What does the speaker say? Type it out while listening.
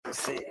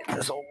Let's see if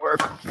this will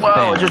work.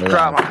 Whoa, just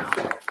dropped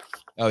my.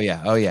 Oh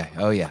yeah.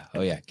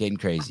 Getting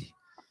crazy.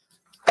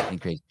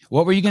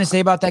 What were you going to say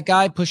about that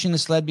guy pushing the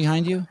sled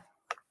behind you?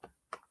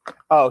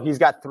 Oh, he's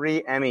got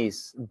 3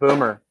 Emmys.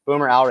 Boomer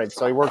Alridge.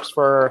 So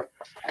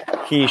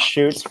he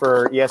shoots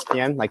for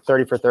ESPN, like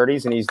 30 for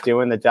 30s, and he's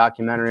doing the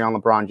documentary on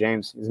LeBron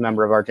James. He's a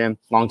member of our gym,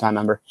 longtime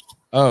member.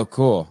 Oh,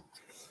 cool.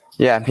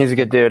 Yeah, he's a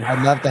good dude.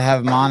 I'd love to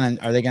have him on.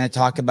 And are they going to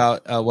talk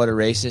about what a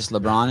racist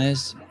LeBron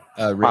is?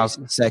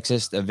 Racist,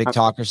 sexist, a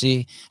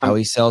victocracy, how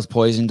he sells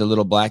poison to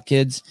little black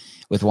kids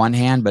with one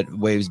hand, but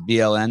waves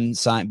BLM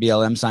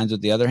signs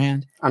with the other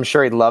hand? I'm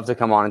sure he'd love to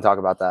come on and talk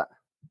about that.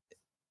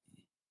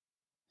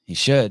 He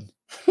should.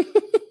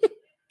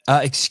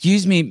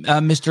 Excuse me,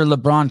 Mr.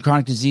 LeBron,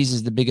 chronic disease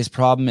is the biggest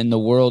problem in the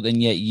world,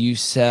 and yet you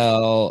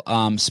sell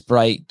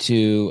Sprite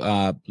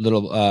to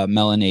little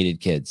melanated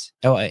kids.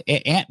 Oh,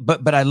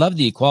 but I love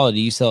the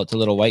equality. You sell it to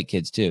little white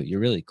kids too. You're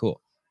really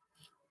cool.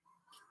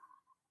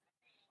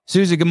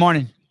 Susie, good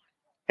morning.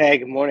 Hey,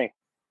 good morning.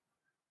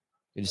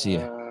 Good to see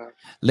you.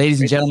 Ladies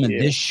and gentlemen,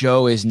 this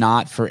show is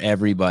not for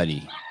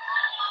everybody.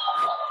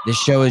 This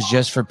show is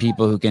just for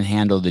people who can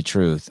handle the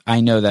truth.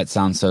 I know that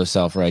sounds so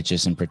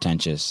self-righteous and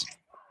pretentious.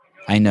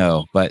 I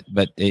know, but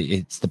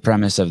it's the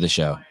premise of the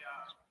show.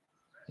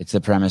 It's the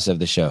premise of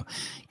the show.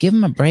 Give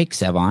him a break,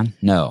 Sevon.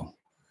 No,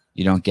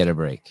 you don't get a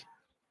break.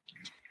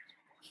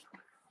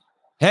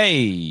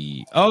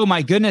 Hey, oh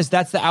my goodness,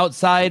 that's the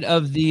outside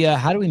of the,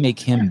 how do we make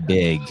him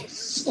big?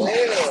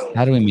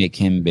 How do we make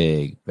him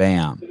big?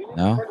 Bam.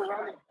 No?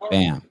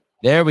 Bam.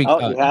 There we go.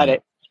 Oh, you had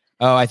it.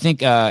 Oh, I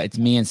think it's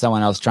me and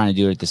someone else trying to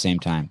do it at the same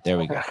time. There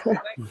we go.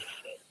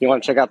 You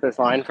want to check out this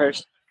line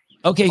first?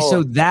 Okay,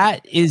 so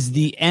that is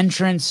the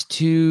entrance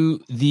to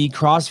the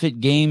CrossFit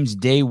Games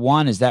Day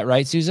 1. Is that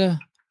right, Souza?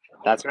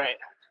 That's right.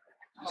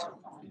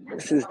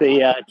 This is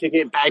the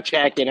ticket bag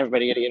check and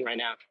everybody getting in right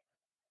now.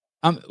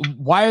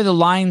 Why are the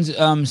lines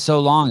so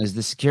long? Is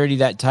the security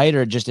that tight,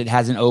 or just it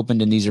hasn't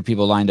opened and these are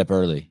people lined up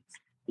early?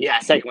 Yeah,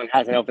 second one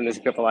hasn't opened. This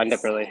people lined up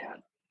early.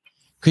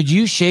 Could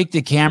you shake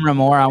the camera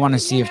more? I want to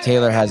see if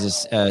Taylor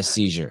has a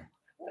seizure.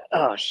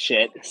 Oh,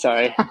 shit.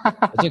 Sorry.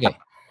 It's okay.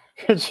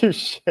 Could you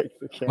shake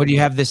the camera? What, do you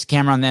have this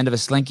camera on the end of a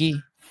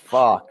slinky?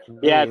 Fuck.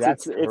 Yeah,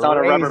 it's on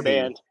a rubber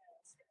band.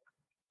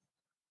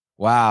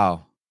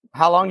 Wow.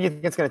 How long do you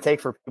think it's going to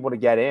take for people to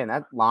get in?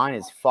 That line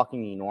is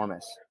fucking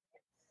enormous.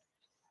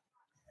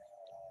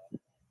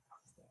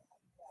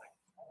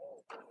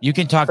 You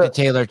can talk to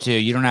Taylor too.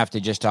 You don't have to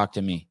just talk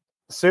to me.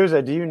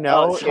 Souza, do you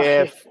know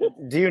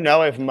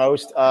if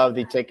most of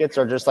the tickets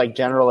are just like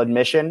general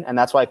admission, and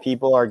that's why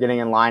people are getting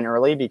in line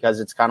early because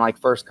it's kind of like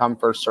first come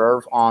first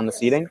serve on the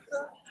seating?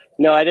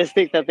 No, I just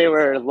think that they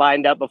were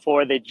lined up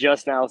before. They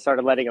just now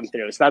started letting them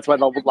through, so that's why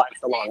the line's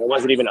so long. It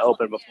wasn't even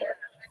open before.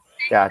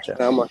 Gotcha.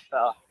 I almost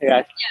fell.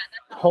 Yeah.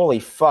 Holy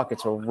fuck!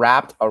 It's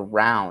wrapped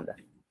around.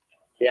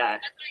 Yeah.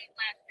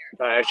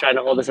 I was trying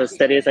to hold this as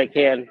steady as I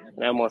can,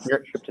 and I almost.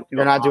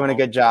 You're not doing a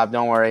good job.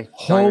 Don't worry.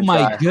 Oh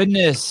my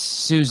goodness,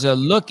 Souza!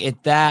 Look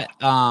at that.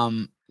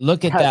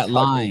 Look at that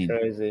line.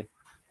 Crazy.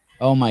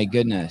 Oh my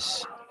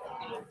goodness.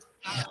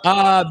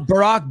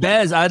 Barack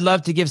Bez, I'd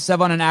love to give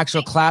Sevon an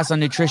actual class on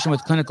nutrition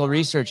with clinical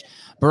research.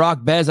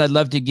 Barack Bez, I'd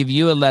love to give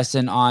you a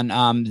lesson on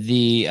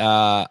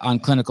on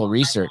clinical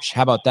research.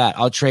 How about that?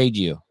 I'll trade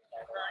you.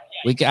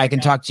 I can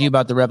talk to you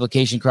about the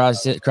replication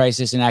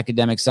crisis in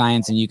academic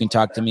science, and you can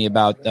talk to me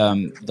about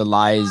the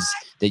lies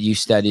that you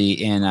study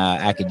in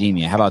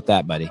academia. How about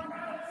that, buddy?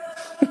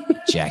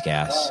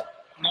 Jackass.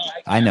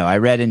 I know. I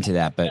read into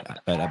that, but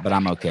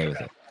I'm okay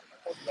with it.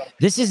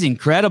 This is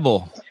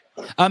incredible.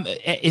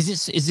 Is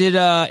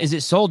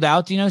it sold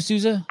out? Do you know,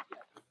 Souza?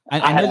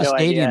 I know the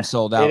stadium's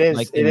sold out in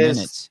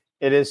minutes.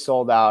 It is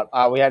sold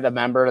out. We had a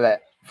member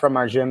that from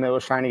our gym that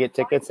was trying to get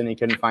tickets, and he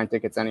couldn't find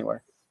tickets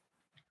anywhere.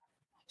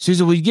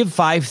 Souza, will you give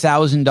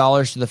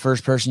 $5,000 to the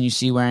first person you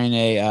see wearing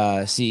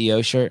a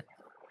CEO shirt?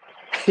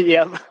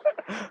 Yep.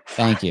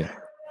 Thank you.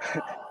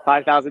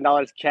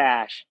 $5,000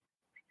 cash.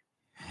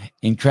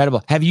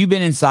 Incredible. Have you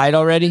been inside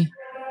already?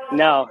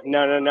 No.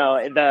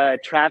 The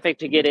traffic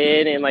to get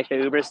in and like the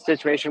Uber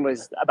situation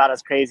was about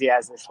as crazy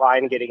as this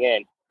line getting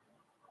in.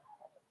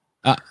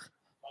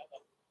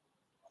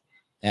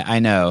 I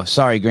know.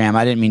 Sorry, Graham.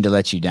 I didn't mean to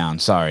let you down.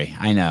 Sorry.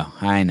 I know.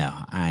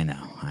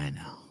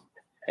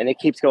 And it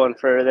keeps going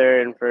further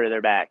and further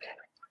back.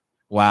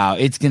 Wow.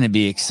 It's going to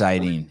be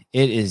exciting.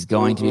 It is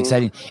going to be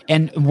exciting.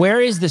 And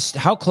where is this?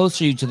 How close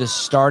are you to the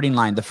starting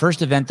line? The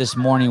first event this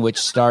morning, which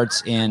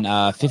starts in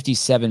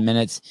 57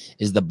 minutes,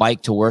 is the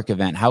bike to work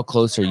event. How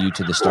close are you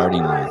to the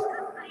starting line?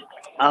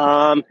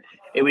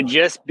 It would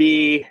just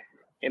be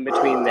in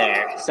between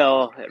there.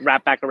 So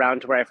wrap back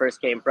around to where I first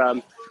came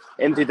from,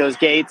 in through those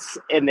gates,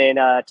 and then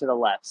to the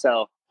left.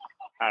 So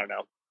I don't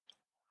know,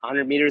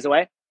 100 meters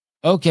away.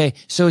 Okay,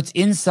 so it's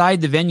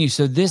inside the venue.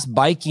 So this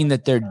biking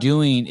that they're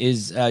doing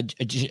is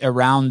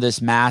around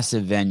this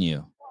massive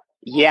venue.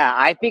 Yeah,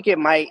 I think it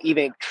might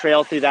even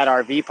trail through that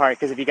RV park,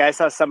 because if you guys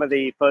saw some of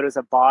the photos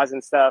of Boz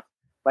and stuff,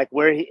 like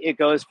where it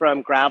goes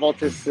from gravel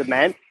to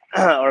cement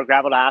or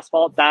gravel to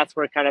asphalt, that's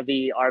where kind of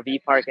the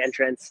RV park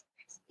entrance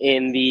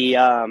in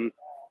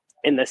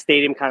the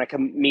stadium kind of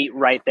meet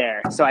right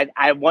there. So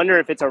I wonder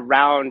if it's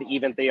around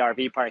even the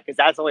RV park, because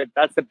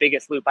that's the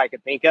biggest loop I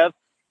could think of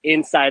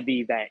inside the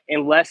event,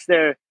 unless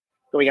they're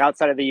going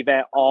outside of the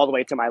event all the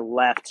way to my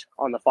left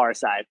on the far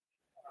side.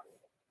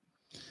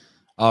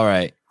 All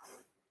right.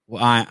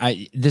 Well,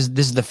 this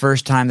is the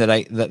first time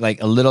that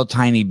like a little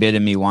tiny bit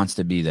of me wants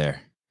to be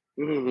there.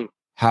 Mm-hmm.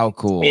 How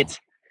cool.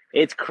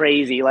 It's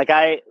crazy.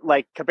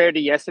 Like compared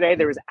to yesterday,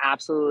 there was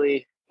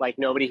absolutely like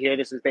nobody here.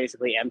 This was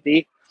basically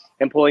empty.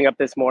 And pulling up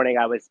this morning,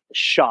 I was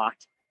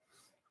shocked.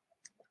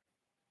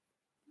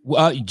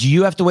 Do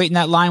you have to wait in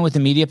that line with the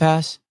media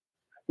pass?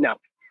 No.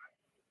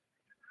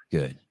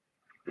 Good.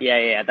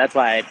 Yeah. That's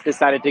why I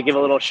decided to give a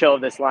little show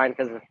of this line,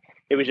 because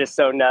it was just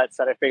so nuts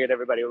that I figured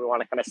everybody would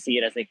want to kind of see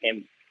it as they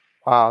came.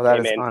 Wow, that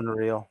is in.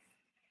 unreal.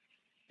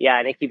 Yeah,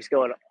 and it keeps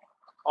going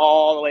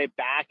all the way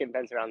back and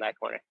bends around that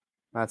corner.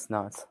 That's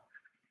nuts.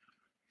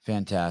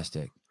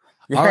 Fantastic.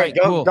 Yeah, all right,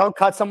 cool. Go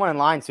cut someone in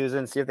line, Susan,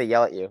 and see if they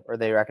yell at you or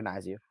they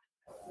recognize you.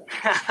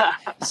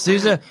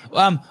 Susan,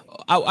 I'm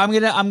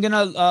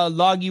gonna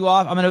log you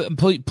off. I'm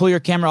gonna pull your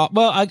camera off.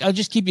 Well, I'll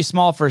just keep you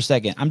small for a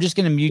second. I'm just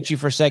gonna mute you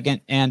for a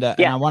second, and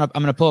I'm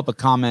gonna pull up a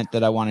comment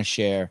that I want to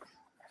share.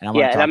 And I'm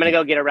gonna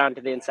go get around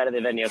to the inside of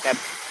the venue. Okay.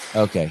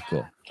 Okay.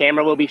 Cool.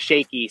 Camera will be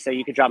shaky, so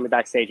you can drop me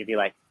backstage if you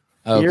like.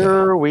 Okay.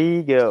 Here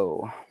we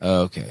go.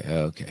 Okay.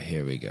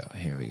 Here we go.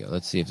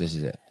 Let's see if this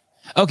is it.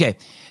 Okay,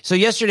 so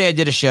yesterday I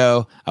did a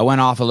show. I went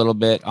off a little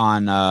bit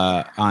on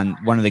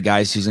one of the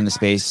guys who's in the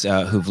space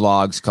who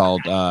vlogs,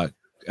 called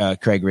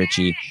Craig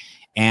Ritchie,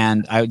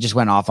 and I just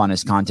went off on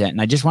his content.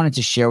 And I just wanted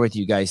to share with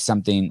you guys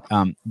something.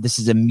 This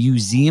is a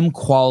museum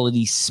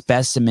quality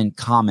specimen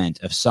comment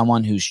of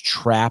someone who's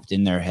trapped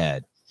in their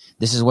head.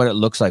 This is what it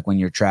looks like when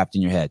you're trapped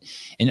in your head.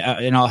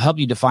 And I'll help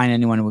you define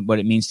anyone what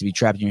it means to be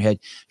trapped in your head.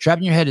 Trapped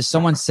in your head is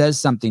someone says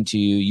something to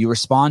you, you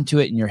respond to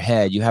it in your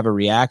head, you have a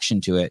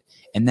reaction to it,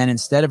 and then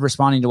instead of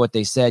responding to what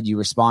they said, you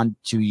respond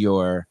to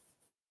your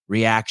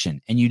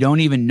reaction, and you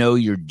don't even know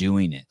you're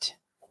doing it.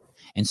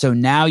 And so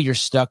now you're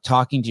stuck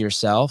talking to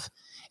yourself,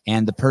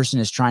 and the person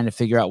is trying to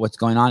figure out what's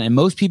going on. And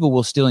most people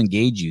will still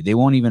engage you. They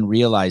won't even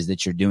realize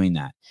that you're doing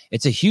that.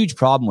 It's a huge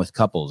problem with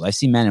couples. I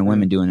see men and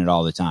women doing it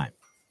all the time.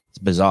 It's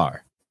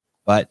bizarre.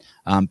 But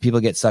people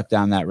get sucked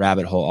down that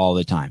rabbit hole all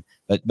the time.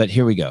 But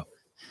here we go.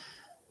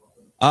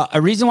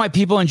 A reason why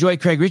people enjoy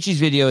Craig Ritchie's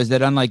video is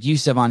that, unlike you,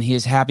 Sevon, he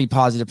is a happy,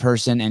 positive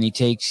person, and he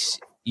takes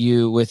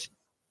you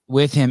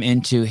with him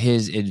into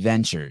his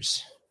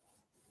adventures.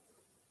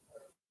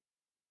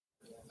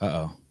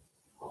 Uh-oh.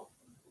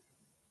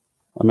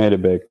 I made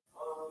it big.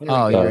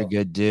 Oh, you're a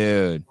good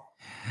dude.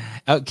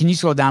 Can you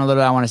scroll down a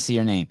little? I want to see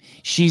your name.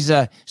 She's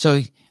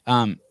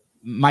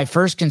my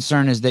first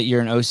concern is that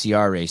you're an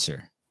OCR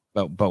racer.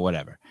 But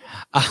whatever.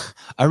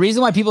 A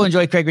reason why people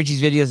enjoy Craig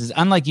Ritchie's videos is,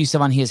 unlike you,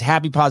 Sevon, he is a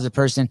happy, positive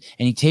person,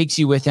 and he takes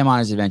you with him on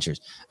his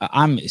adventures.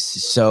 I'm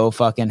so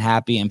fucking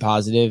happy and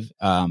positive,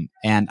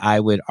 and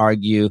I would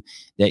argue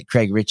that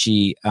Craig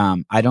Ritchie,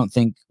 I don't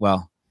think,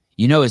 well,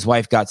 his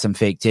wife got some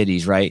fake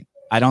titties, right?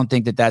 I don't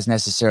think that that's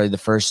necessarily the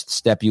first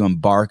step you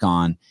embark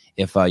on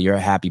if you're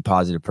a happy,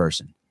 positive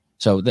person.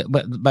 So,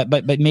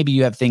 but maybe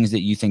you have things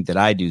that you think that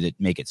I do that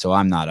make it so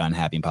I'm not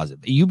unhappy and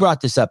positive. You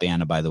brought this up,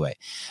 Anna, by the way.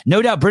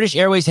 No doubt British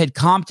Airways had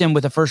comped him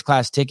with a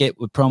first-class ticket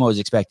with promos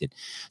expected.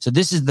 So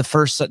this is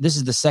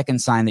the second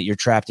sign that you're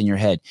trapped in your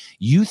head.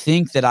 You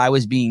think that I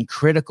was being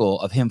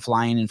critical of him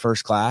flying in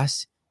first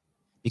class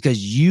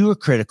because you were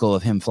critical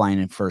of him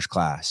flying in first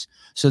class.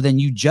 So then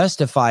you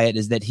justify it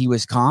as that he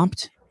was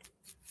comped.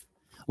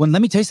 When,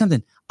 let me tell you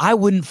something. I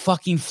wouldn't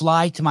fucking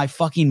fly to my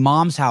fucking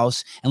mom's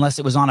house unless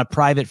it was on a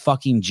private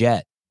fucking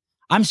jet.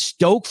 I'm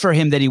stoked for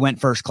him that he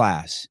went first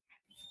class.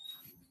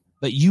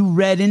 But you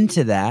read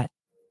into that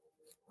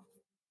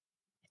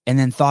and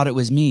then thought it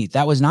was me.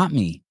 That was not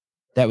me.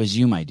 That was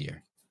you, my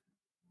dear.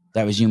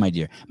 That was you, my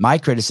dear. My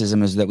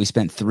criticism is that we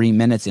spent 3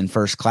 minutes in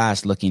first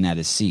class looking at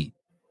his seat.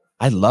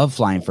 I love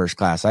flying first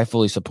class. I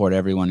fully support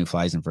everyone who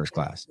flies in first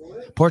class.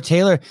 Poor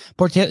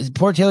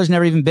Taylor's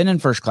never even been in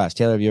first class.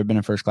 Taylor, have you ever been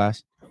in first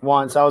class?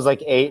 Once. I was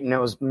like 8, and it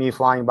was me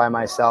flying by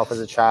myself as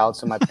a child,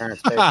 so my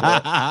parents paid for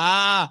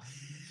it.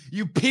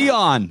 You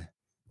peon.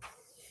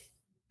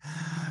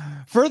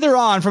 Further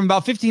on, from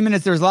about 15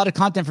 minutes, there was a lot of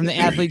content from the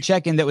athlete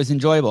check-in that was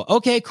enjoyable.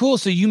 Okay, cool.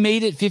 So you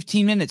made it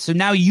 15 minutes. So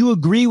now you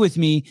agree with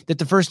me that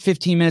the first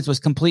 15 minutes was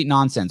complete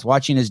nonsense.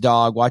 Watching his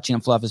dog, watching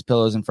him fluff his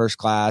pillows in first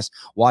class,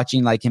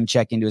 watching like him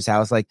check into his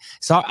house. Like,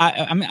 so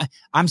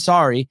I'm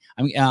sorry.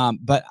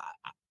 But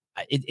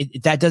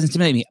that doesn't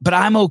stimulate me. But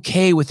I'm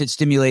okay with it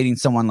stimulating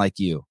someone like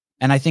you.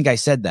 And I think I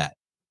said that.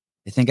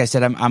 I think I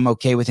said I'm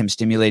okay with him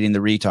stimulating the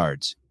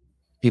retards.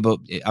 People,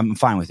 I'm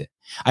fine with it.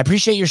 I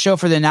appreciate your show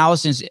for the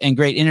analysis and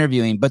great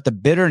interviewing, but the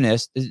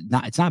bitterness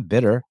it's not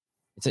bitter.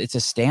 It's a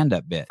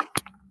stand-up bit.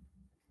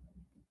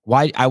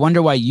 Why? I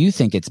wonder why you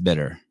think it's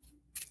bitter.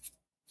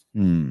 I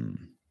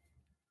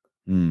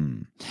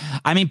mean,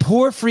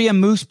 poor Freya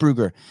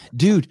Moosbrugger.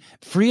 Dude,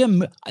 Freya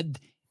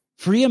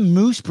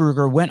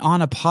Moosbrugger went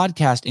on a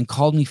podcast and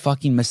called me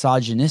fucking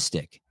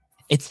misogynistic.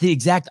 It's the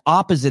exact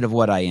opposite of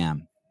what I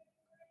am.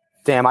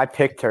 Damn, I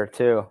picked her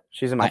too.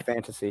 She's in my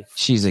fantasy.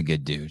 She's a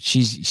good dude.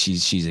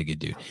 She's a good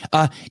dude.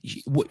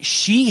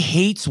 She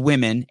hates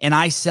women, and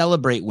I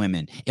celebrate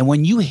women. And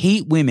when you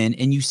hate women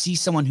and you see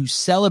someone who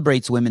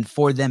celebrates women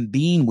for them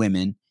being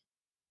women,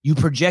 you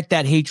project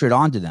that hatred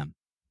onto them.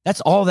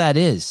 That's all that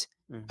is.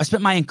 I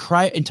spent my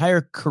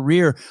entire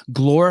career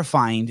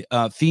glorifying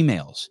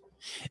females.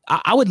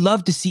 I would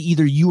love to see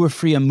either you or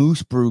Freya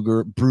Moose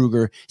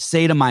Brugger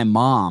say to my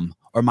mom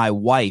or my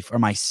wife or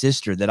my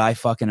sister that I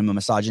fucking am a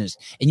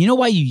misogynist. And you know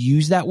why you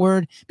use that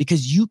word?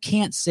 Because you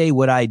can't say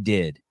what I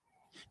did.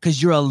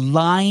 Because you're a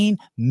lying,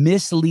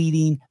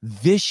 misleading,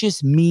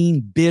 vicious, mean,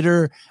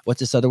 bitter,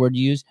 what's this other word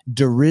you use?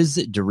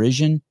 Derisive,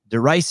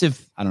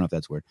 I don't know if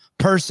that's a word,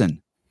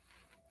 person.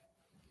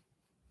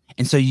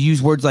 And so you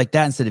use words like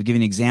that instead of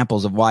giving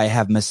examples of why I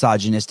have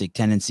misogynistic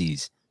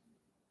tendencies.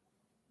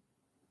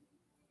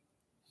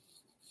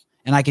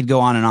 And I could go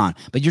on and on,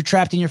 but you're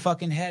trapped in your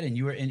fucking head, and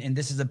and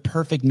this is a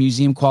perfect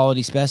museum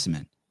quality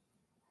specimen.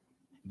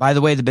 By the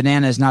way, the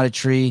banana is not a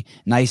tree.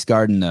 Nice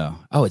garden though.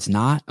 Oh, it's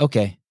not?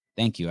 Okay.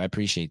 Thank you. I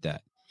appreciate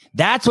that.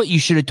 That's what you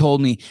should have told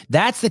me.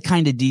 That's the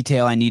kind of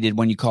detail I needed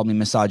when you called me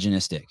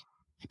misogynistic.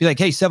 Be like,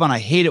 hey, Sevon, I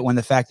hate it when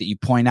the fact that you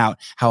point out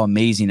how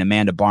amazing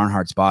Amanda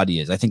Barnhart's body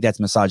is. I think that's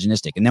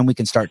misogynistic. And then we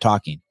can start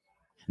talking.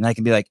 And I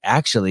can be like,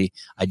 actually,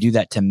 I do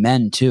that to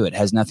men too. It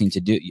has nothing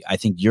to do. I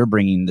think you're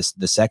bringing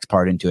the sex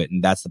part into it.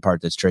 And that's the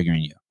part that's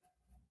triggering you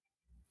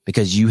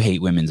because you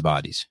hate women's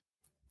bodies.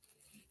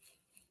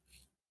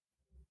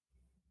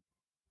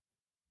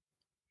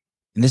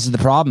 And this is the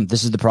problem.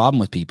 This is the problem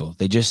with people.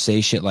 They just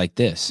say shit like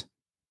this.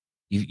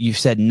 You've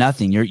said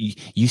nothing.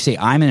 You say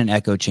I'm in an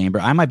echo chamber.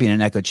 I might be in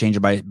an echo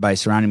chamber by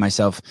surrounding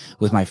myself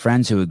with my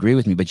friends who agree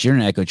with me, but you're in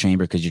an echo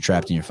chamber because you're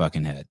trapped in your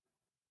fucking head.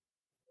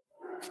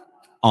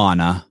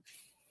 Anna.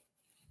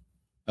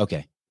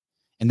 Okay.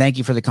 And thank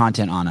you for the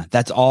content, Anna.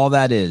 That's all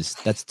that is.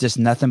 That's just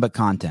nothing but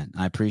content.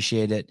 I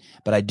appreciate it.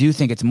 But I do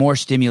think it's more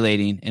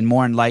stimulating and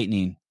more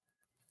enlightening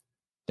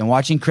than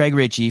watching Craig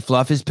Ritchie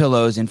fluff his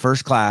pillows in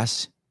first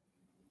class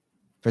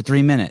for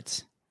 3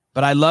 minutes.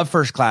 But I love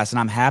first class, and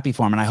I'm happy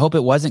for him, and I hope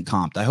it wasn't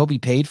comped. I hope he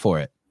paid for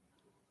it.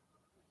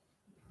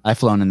 I've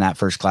flown in that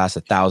first class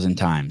 1,000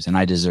 times, and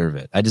I deserve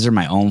it. I deserve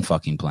my own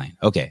fucking plane.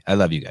 Okay, I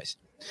love you guys.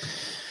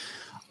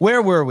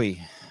 Where were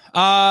we?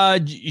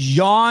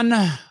 John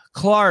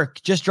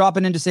Clark just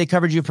dropping in to say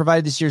coverage you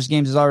provided this year's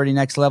games is already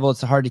next level.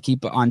 It's hard to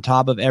keep on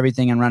top of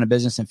everything and run a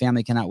business, and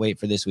family cannot wait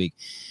for this week.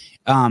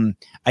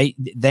 I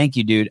thank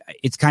you, dude.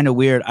 It's kind of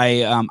weird.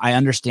 I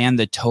understand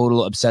the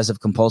total obsessive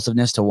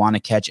compulsiveness to want to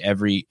catch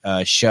every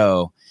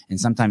show, and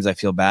sometimes I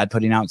feel bad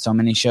putting out so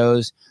many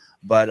shows.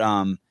 But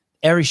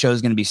every show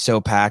is going to be so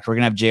packed. We're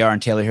gonna have JR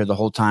and Taylor here the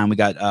whole time. We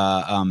got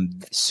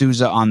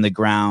Souza on the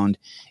ground.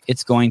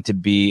 It's going to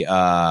be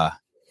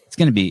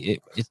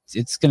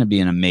it's going to be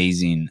an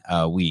amazing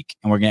week,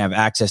 and we're going to have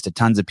access to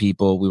tons of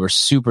people. We were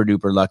super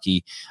duper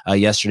lucky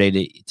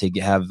yesterday to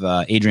have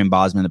Adrian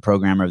Bosman, the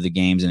programmer of the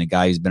games, and a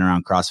guy who's been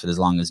around CrossFit as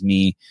long as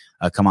me,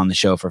 come on the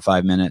show for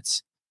 5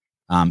 minutes.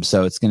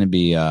 So it's going to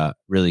be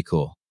really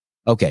cool.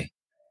 Okay.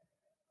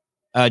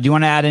 Do you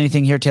want to add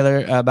anything here,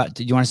 Taylor?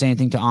 Do you want to say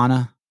anything to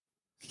Anna?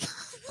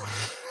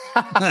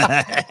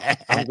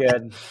 I'm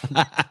good.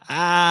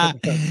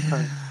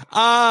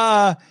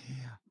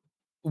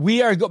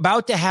 We are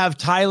about to have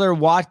Tyler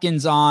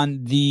Watkins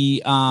on,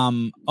 the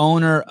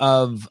owner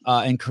of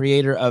and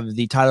creator of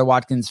the Tyler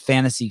Watkins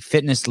Fantasy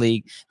Fitness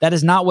League. That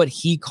is not what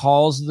he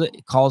calls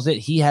it.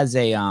 He has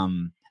a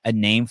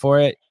name for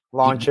it.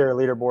 Lawn chair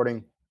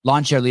leaderboarding.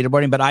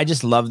 But I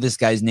just love this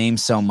guy's name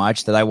so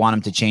much that I want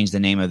him to change the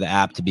name of the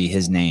app to be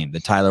his name, the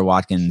Tyler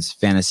Watkins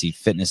Fantasy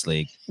Fitness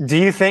League. Do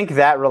you think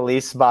that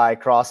release by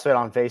CrossFit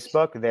on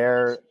Facebook,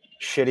 their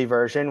shitty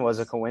version, was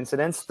a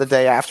coincidence the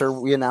day after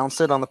we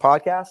announced it on the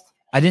podcast?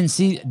 I didn't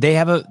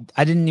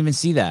even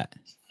see that.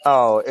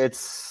 Oh, it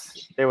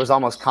was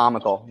almost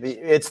comical.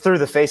 It's through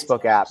the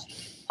Facebook app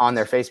on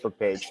their Facebook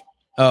page.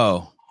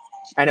 Oh.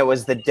 And it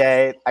was the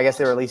day, I guess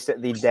they released it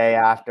the day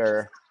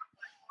after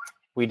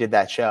we did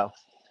that show.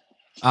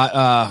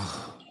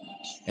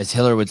 As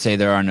Hiller would say,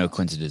 there are no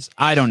coincidences.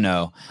 I don't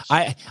know.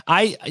 I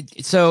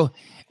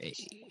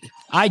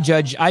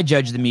judge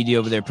the media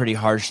over there pretty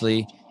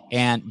harshly.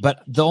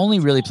 But the only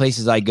really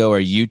places I go are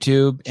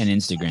YouTube and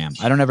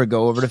Instagram. I don't ever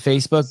go over to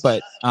Facebook,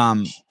 but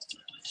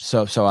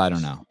so I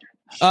don't know.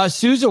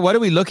 Souza, what are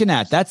we looking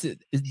at?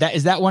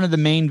 Is that one of the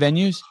main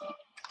venues?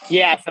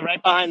 Yeah, so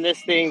right behind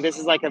this thing, this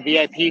is like a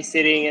VIP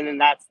sitting, and then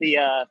that's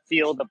the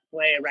field of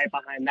play right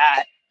behind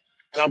that.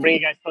 And I'll bring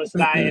you guys close to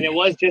that. And it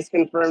was just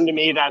confirmed to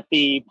me that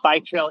the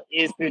bike trail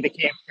is through the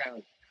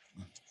campground.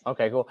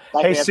 Okay, cool.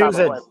 Hey,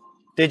 Souza,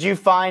 did you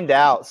find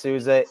out,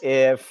 Souza,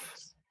 if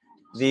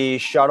the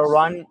shuttle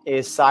run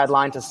is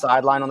sideline to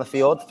sideline on the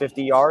field,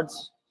 50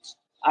 yards?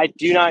 I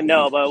do not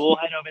know, but we'll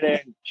head over there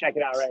and check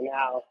it out right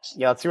now.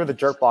 Yeah, let's see where the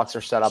jerk blocks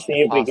are set up.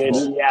 See if we can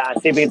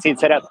see it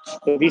set up.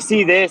 If you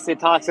see this, it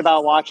talks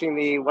about watching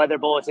the weather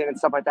bulletin and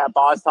stuff like that.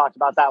 Boz talked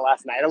about that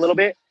last night a little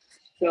bit.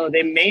 So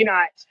they may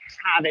not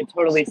have it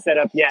totally set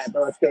up yet,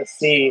 but let's go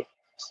see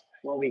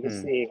what we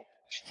can see.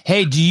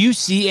 Hey, do you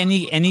see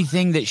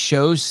anything that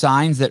shows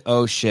signs that,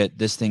 oh shit,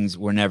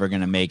 we're never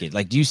going to make it?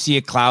 Like, do you see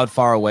a cloud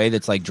far away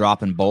that's like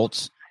dropping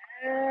bolts?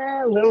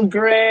 A little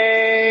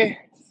gray.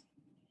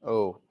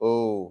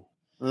 Oh.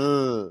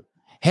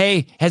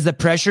 Hey, has the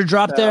pressure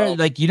dropped there?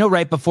 Like,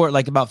 right before,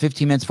 like about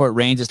 15 minutes before it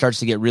rains, it starts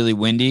to get really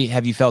windy.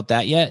 Have you felt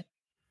that yet?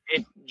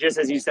 It just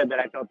as you said that,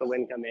 I felt the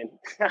wind come in.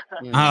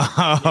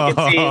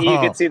 Oh. You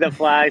could see the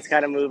flags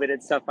kind of moving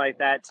and stuff like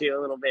that too, a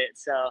little bit.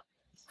 So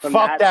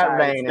fuck that side,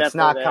 rain. It's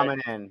not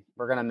coming in.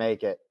 We're gonna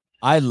make it.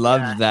 I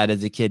loved that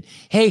as a kid.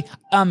 Hey,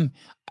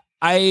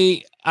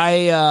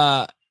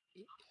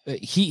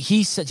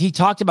 he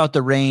talked about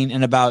the rain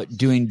and about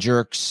doing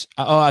jerks.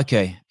 Oh,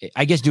 okay.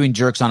 I guess doing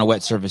jerks on a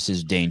wet surface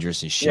is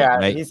dangerous as shit,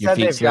 right? He said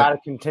they've got a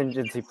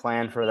contingency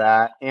plan for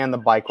that and the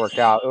bike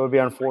workout. It would be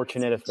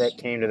unfortunate if it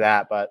came to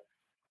that, but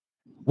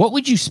what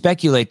would you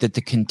speculate that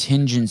the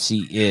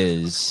contingency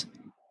is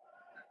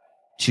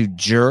to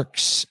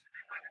jerks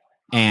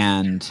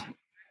and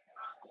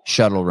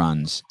shuttle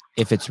runs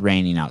if it's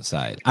raining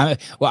outside?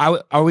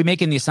 Are we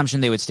making the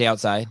assumption they would stay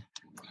outside?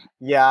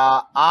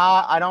 Yeah,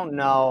 I don't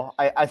know.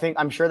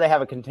 I'm sure they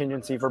have a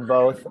contingency for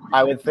both.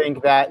 I would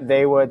think that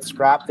they would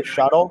scrap the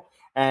shuttle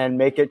and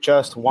make it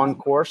just one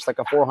course, like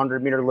a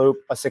 400-meter loop,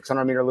 a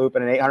 600-meter loop,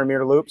 and an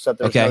 800-meter loop, so that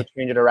there's no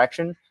change of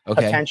direction,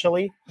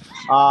 potentially.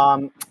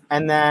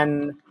 And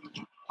then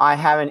I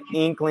have an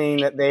inkling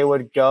that they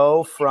would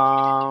go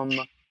from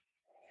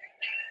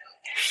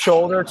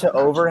shoulder to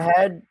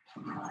overhead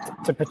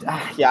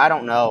I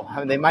don't know. I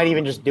mean, they might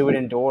even just do it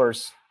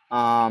indoors.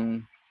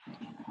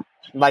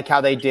 Like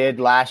how they did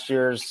last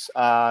year's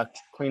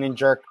clean and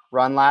jerk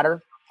run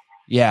ladder.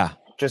 Yeah.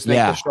 Just make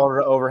the shoulder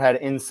to overhead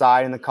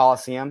inside in the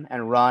Coliseum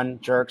and run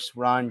jerks.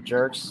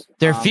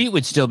 Their feet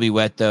would still be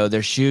wet, though.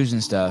 Their shoes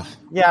and stuff.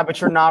 Yeah, but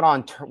you're not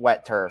on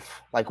wet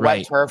turf. Like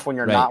wet turf when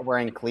you're not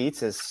wearing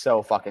cleats is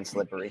so fucking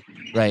slippery.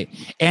 Right.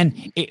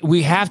 And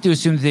we have to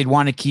assume that they'd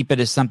want to keep it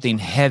as something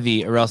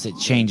heavy or else it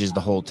changes the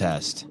whole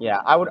test.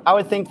 Yeah, I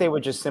would think they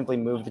would just simply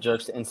move the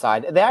jerks to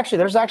inside.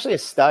 There's actually a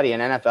study, an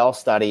NFL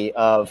study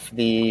of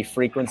the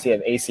frequency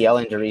of ACL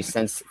injuries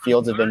since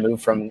fields have been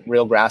moved from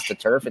real grass to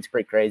turf. It's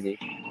pretty crazy.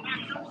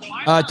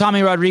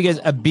 Tommy Rodriguez,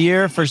 a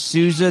beer for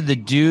Souza. The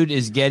dude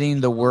is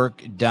getting the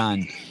work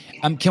done.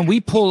 Can we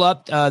pull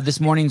up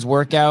this morning's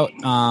workout,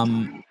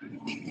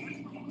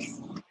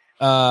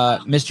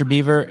 Mr.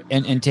 Beaver,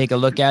 and take a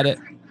look at it?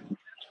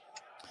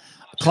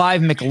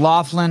 Clive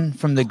McLaughlin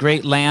from the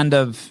great land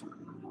of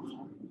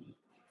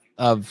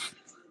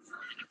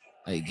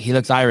he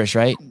looks Irish,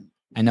 right?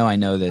 I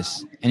know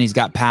this. And he's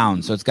got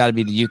pounds, so it's got to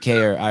be the UK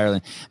or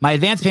Ireland. My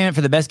advance payment for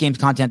the best games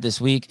content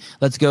this week.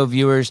 Let's go,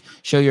 viewers.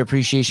 Show your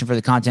appreciation for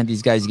the content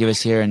these guys give us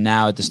here. And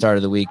now at the start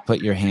of the week, put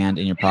your hand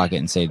in your pocket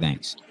and say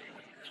thanks.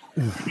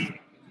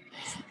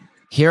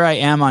 Here I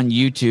am on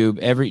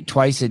YouTube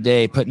twice a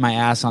day, putting my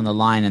ass on the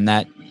line, and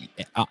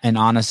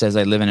Anna says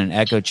I live in an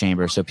echo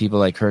chamber, so people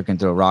like her can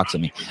throw rocks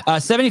at me.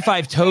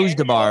 75 toes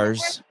to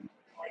bars,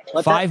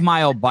 5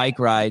 mile bike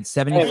ride,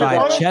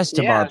 75 chest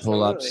to bar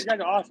pull-ups. You guys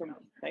are awesome.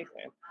 Thanks,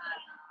 man.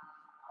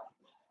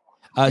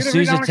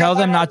 Souza, tell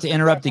them not to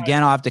interrupt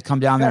again. I'll have to come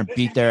down there and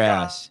beat their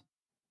ass.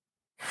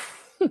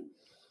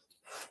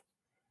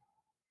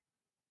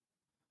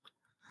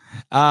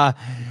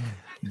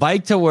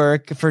 Bike to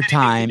work for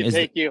time is.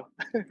 Thank you.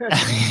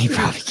 He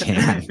probably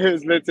can.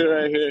 It's literally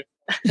right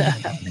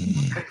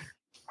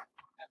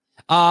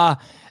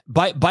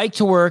here. Bike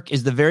to work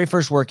is the very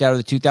first workout of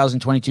the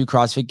 2022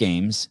 CrossFit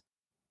Games.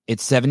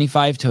 It's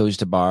 75 toes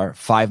to bar,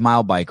 5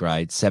 mile bike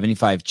ride,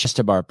 75 chest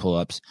to bar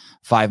pull-ups,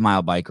 5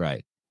 mile bike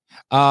ride.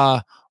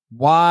 Why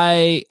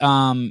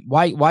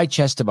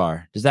chest to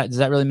bar? Does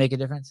that really make a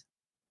difference?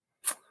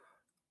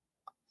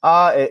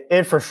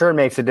 It for sure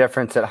makes a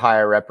difference at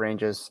higher rep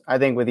ranges. I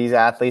think with these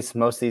athletes,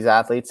 most of these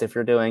athletes, if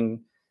you're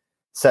doing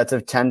sets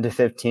of 10 to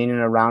 15 in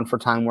a round for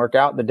time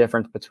workout, the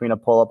difference between a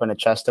pull-up and a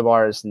chest to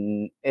bar is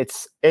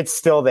it's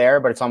still there,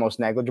 but it's almost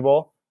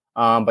negligible.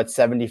 But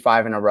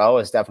 75 in a row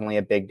is definitely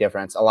a big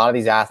difference. A lot of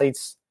these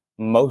athletes,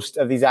 most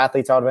of these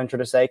athletes, I would venture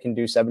to say, can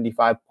do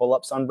 75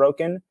 pull-ups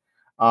unbroken.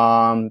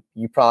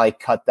 You probably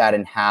cut that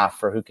in half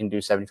for who can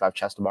do 75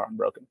 chest to bar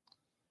unbroken.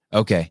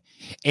 Okay.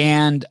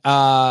 And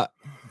I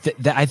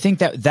think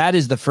that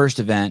is the first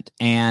event,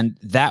 and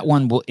that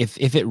one will,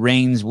 if it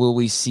rains, will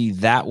we see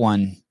that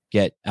one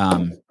get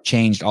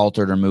changed,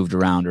 altered, or moved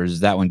around, or is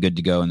that one good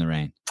to go in the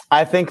rain?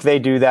 I think they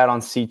do that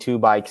on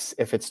C2 bikes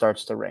if it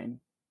starts to rain.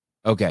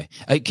 Okay.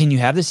 Can you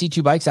have the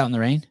C2 bikes out in the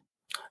rain?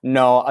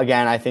 No,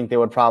 again, I think they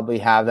would probably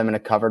have them in a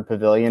covered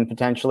pavilion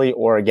potentially,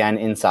 or again,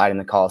 inside in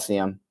the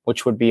Coliseum,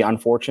 which would be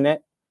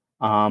unfortunate.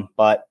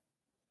 But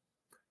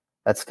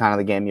that's kind of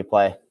the game you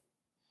play.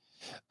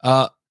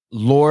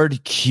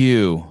 Lord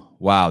Q.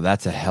 Wow,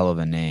 that's a hell of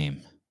a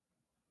name.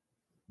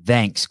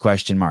 Thanks, ?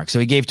 So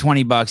he gave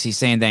 $20. He's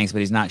saying thanks, but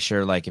he's not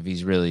sure like if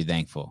he's really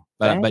thankful.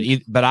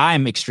 But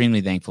I'm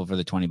extremely thankful for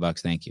the $20.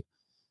 Thank you.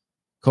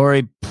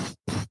 Corey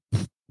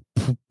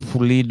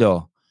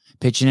Pulido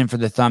pitching in for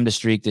the thumb to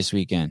streak this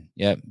weekend.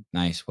 Yep,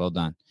 nice, well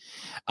done.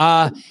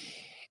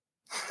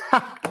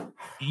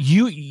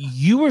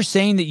 You were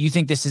saying that you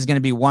think this is going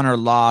to be won or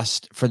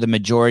lost for the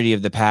majority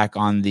of the pack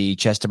on the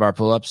chest to bar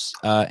pull-ups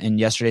in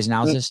yesterday's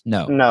analysis?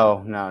 No.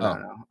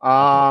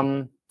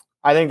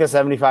 I think the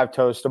 75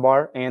 toes to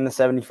bar and the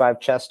 75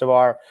 chest to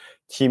bar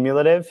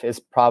cumulative is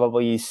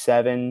probably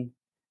 7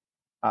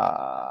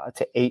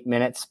 to 8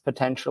 minutes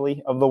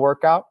potentially of the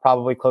workout,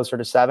 probably closer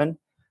to 7.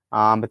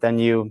 But then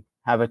you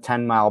have a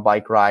 10-mile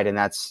bike ride, and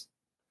that's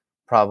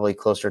probably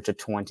closer to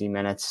 20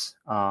 minutes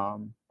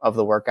of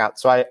the workout.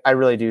 So I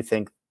really do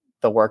think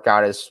the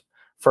workout is,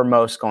 for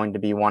most, going to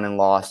be won and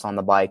lost on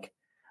the bike.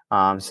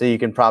 So you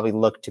can probably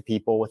look to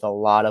people with a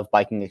lot of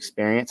biking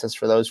experience as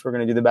for those who are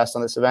going to do the best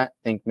on this event.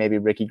 I think maybe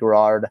Ricky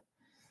Garrard.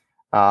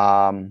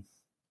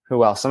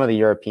 Who else? Some of the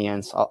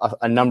Europeans,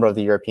 a number of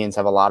the Europeans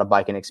have a lot of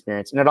biking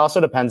experience. And it also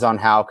depends on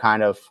how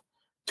kind of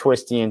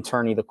twisty and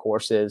turny the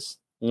course is.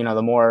 You know,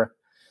 the more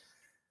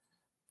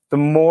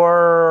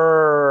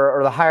or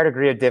the higher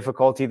degree of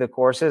difficulty the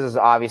course is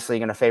obviously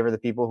going to favor the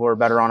people who are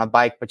better on a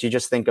bike. But you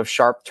just think of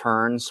sharp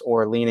turns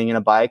or leaning in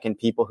a bike, and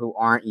people who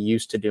aren't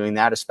used to doing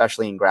that,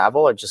 especially in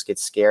gravel, or just get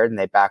scared and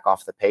they back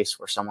off the pace,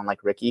 where someone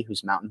like Ricky,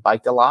 who's mountain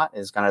biked a lot,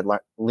 is going to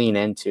lean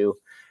into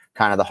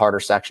kind of the harder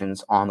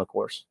sections on the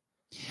course.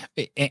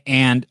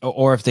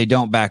 Or if they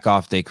don't back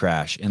off, they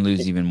crash and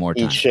lose even more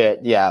time. Eat shit.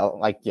 Yeah.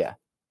 Yeah.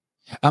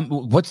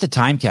 What's the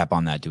time cap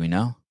on that? Do we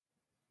know?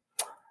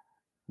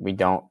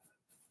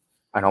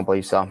 I don't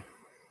believe so.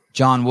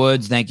 John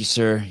Woods, thank you,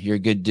 sir. You're a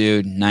good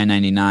dude.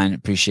 $9.99.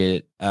 Appreciate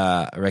it.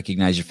 I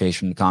recognize your face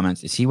from the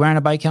comments. Is he wearing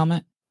a bike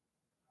helmet?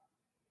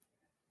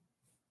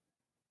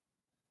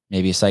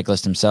 Maybe a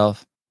cyclist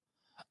himself.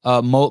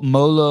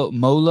 Molo,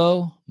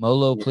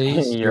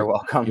 please. You're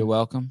welcome. You're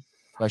welcome.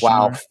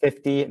 Wow,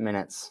 50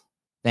 minutes.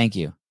 Thank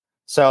you.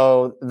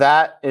 So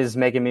that is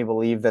making me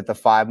believe that the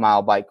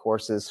 5-mile bike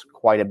course is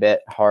quite a bit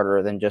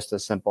harder than just a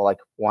simple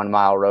 1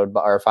 mile road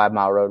or 5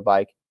 mile road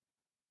bike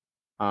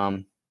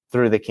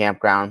through the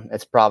campground.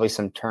 It's probably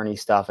some turny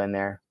stuff in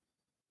there.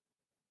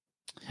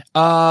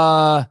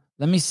 Let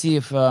me see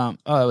if it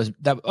was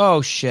that.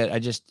 Oh shit!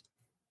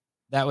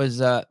 That was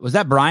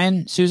that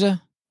Brian Souza?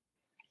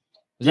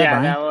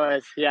 That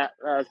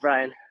was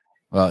Brian.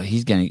 Well,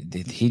 he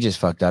just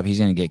fucked up. He's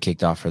gonna get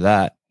kicked off for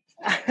that.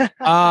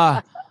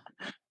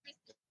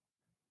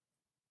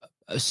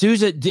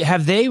 Souza, do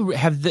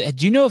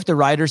you know if the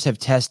riders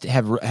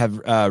have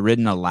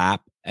ridden a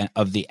lap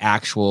of the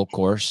actual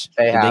course?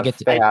 They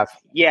have.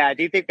 Yeah, I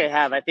do think they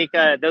have. I think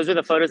those are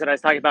the photos that I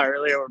was talking about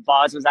earlier, where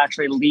Boz was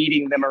actually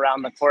leading them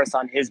around the course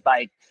on his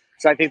bike.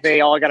 So I think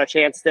they all got a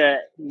chance to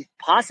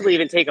possibly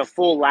even take a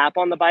full lap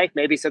on the bike,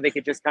 maybe so they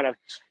could just kind of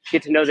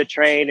get to know the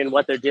terrain and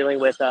what they're dealing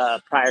with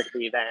prior to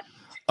the event.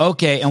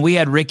 Okay, and we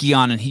had Ricky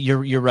on, and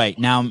you're right.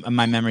 Now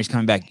my memory's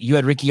coming back. You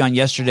had Ricky on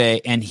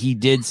yesterday, and he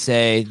did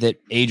say that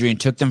Adrian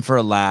took them for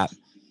a lap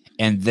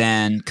and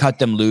then cut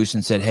them loose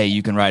and said, "Hey,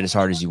 you can ride as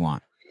hard as you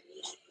want."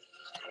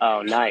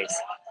 Oh, nice.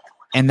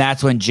 And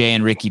that's when Jay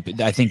and Ricky,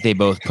 I think they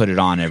both put it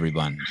on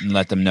everyone and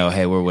let them know,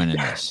 "Hey, we're winning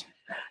this."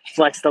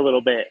 Flexed a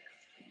little bit.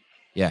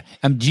 Yeah.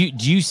 Do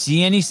you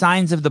see any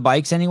signs of the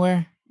bikes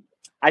anywhere?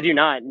 I do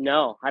not.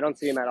 No, I don't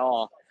see them at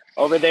all.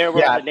 Over there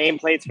were the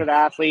nameplates for the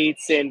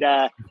athletes, and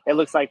it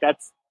looks like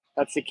that's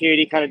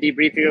security kind of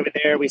debriefing over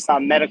there. We saw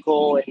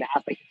medical and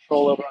athlete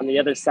control over on the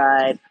other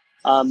side.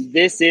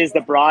 This is the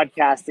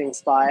broadcasting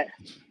spot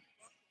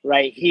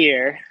right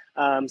here.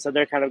 So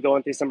they're kind of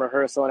going through some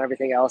rehearsal and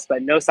everything else,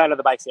 but no sign of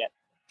the bikes yet.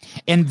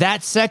 And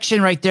that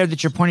section right there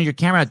that you're pointing your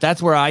camera at,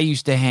 that's where I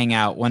used to hang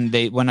out when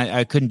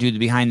I couldn't do the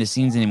behind the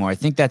scenes anymore. I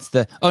think that's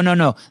the – oh,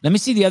 no. Let me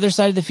see the other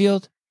side of the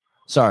field.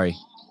 Sorry.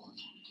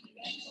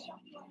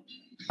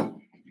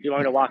 Do you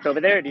want me to walk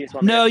over there? Or do you just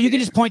want no, you can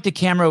just point the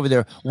camera over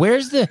there.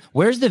 Where's the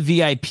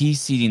VIP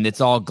seating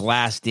that's all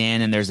glassed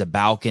in and there's a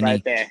balcony?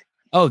 Right there.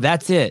 Oh,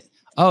 that's it.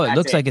 Oh, it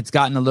looks like it's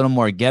gotten a little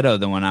more ghetto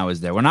than when I was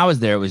there. When I was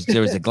there,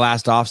 there was a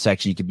glassed off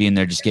section. You could be in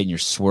there just getting your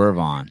swerve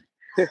on.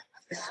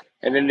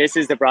 And then this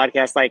is the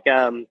broadcast.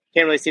 Can't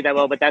really see that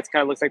well, but that's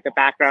kind of looks like the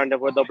background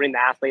of where they'll bring the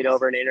athlete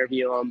over and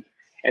interview them.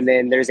 And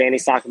then there's Andy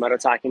Sakamoto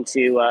talking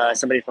to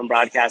somebody from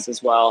broadcast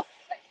as well.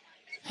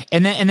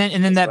 And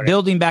then that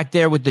building back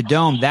there with the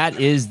dome, that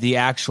is the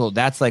actual.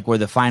 That's like where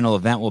the final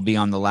event will be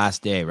on the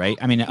last day, right?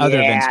 I mean,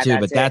 other events too,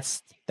 but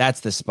that's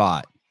the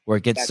spot where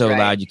it gets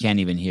loud you can't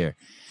even hear.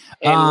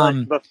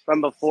 And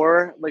from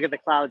before, look at the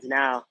clouds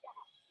now.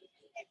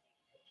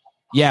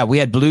 Yeah, we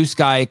had blue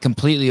sky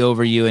completely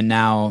over you, and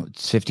now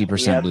it's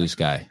 50% blue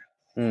sky.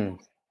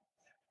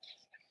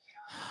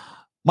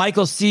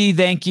 Michael C.,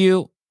 thank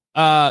you.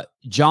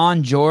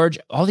 John George,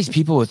 all these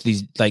people with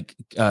these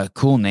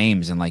cool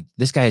names, and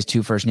this guy has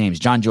 2 first names.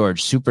 John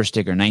George, super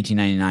sticker,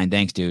 $19.99.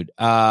 Thanks, dude.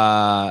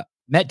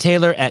 Met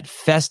Taylor at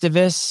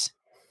Festivus.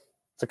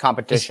 It's a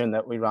competition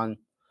that we run.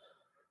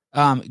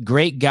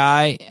 Great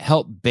guy.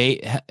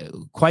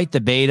 Quite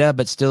the beta,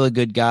 but still a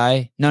good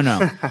guy. No.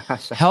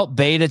 Help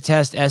beta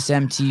test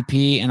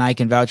SMTP, and I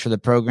can vouch for the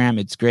program.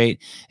 It's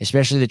great,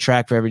 especially the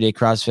track for everyday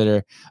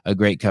CrossFitter. A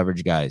great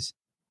coverage, guys.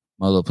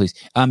 Molo, please.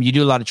 You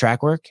do a lot of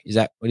track work. Is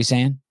that what he's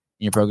saying in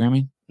your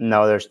programming?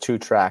 No, there's 2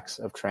 tracks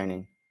of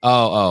training.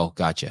 Oh,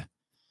 gotcha.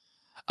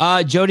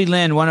 Jody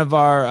Lynn, one of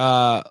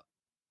our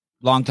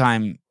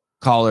longtime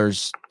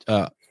callers,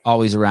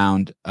 always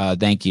around.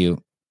 Thank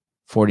you.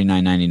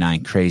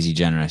 $49.99, crazy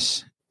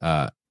generous.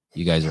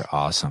 You guys are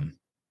awesome.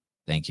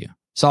 Thank you.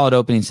 Solid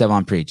opening,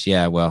 Sevon Preach.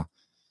 Yeah, well,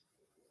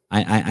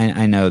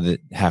 I know that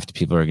half the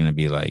people are going to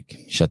be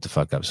like, shut the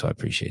fuck up. So I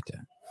appreciate that.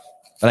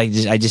 But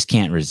I just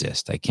can't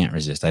resist. I can't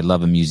resist. I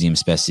love a museum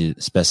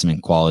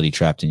specimen quality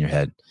trapped in your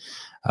head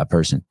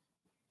person.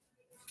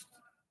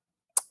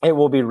 It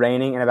will be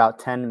raining in about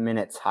 10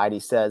 minutes, Heidi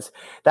says.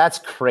 That's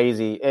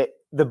crazy.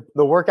 The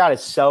workout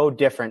is so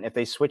different if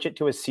they switch it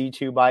to a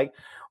C2 bike.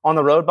 On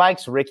the road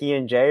bikes, Ricky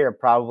and Jay are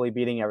probably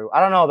beating everyone.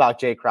 I don't know about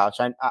Jay Crouch.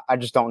 I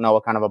just don't know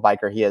what kind of a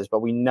biker he is, but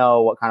we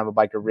know what kind of a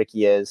biker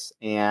Ricky is.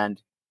 And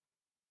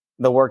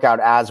the workout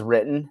as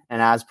written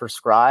and as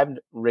prescribed,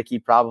 Ricky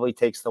probably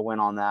takes the win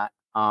on that.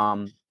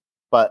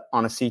 But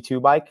on a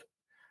C2 bike,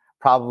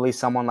 probably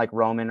someone like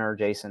Roman or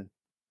Jason.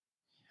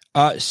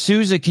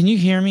 Souza, can you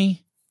hear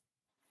me?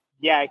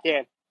 Yeah, I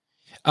can.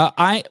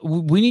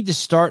 We need to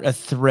start a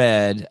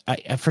thread.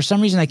 For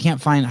some reason, I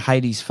can't find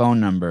Heidi's phone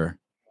number.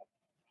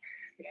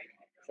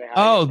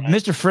 Oh,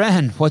 Mr.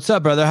 Friend, what's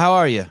up, brother? How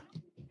are you?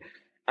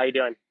 How you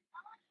doing?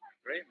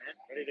 Great, man.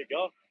 Ready to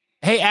go.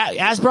 Hey,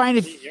 ask Brian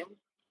if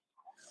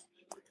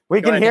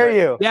we can hear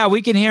you. Yeah,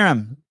 we can hear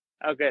him.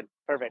 Oh, good.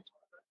 Perfect.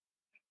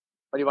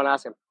 What do you want to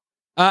ask him?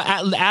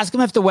 Ask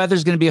him if the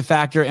weather's going to be a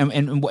factor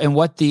and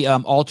what the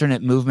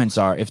alternate movements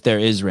are if there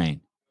is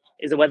rain.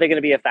 Is the weather going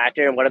to be a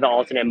factor, and what are the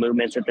alternate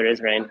movements if there is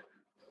rain?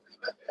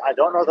 I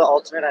don't know the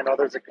alternate. I know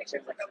there's a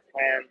contingency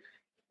plan,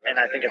 and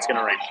I think it's going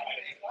to rain.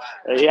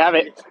 There you have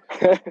it.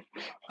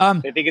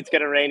 They think it's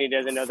going to rain. He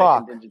doesn't know the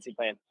contingency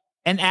plan.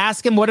 And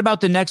ask him, what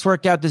about the next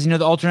workout? Does he know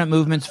the alternate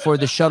movements for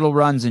the shuttle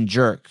runs and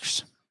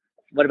jerks?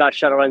 What about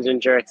shuttle runs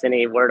and jerks?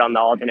 Any word on the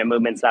alternate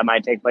movements that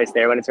might take place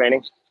there when it's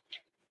raining?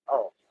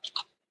 Oh,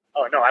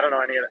 no, I don't know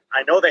any of it.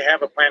 I know they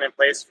have a plan in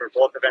place for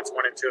both events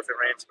 1 and 2 if it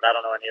rains, but I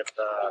don't know any of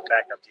the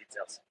backup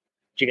details.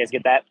 Did you guys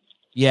get that?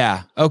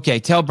 Yeah. Okay.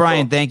 Tell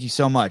Brian, thank you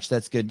so much.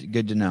 That's good.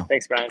 Good to know.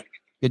 Thanks, Brian.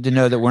 Good to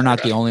know that we're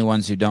not the only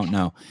ones who don't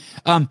know.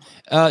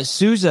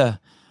 Souza.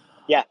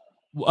 Yeah.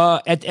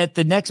 At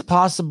the next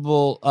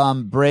possible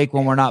break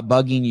when we're not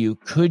bugging you,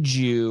 could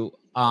you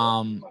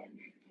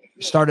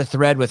start a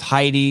thread with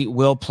Heidi,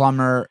 Will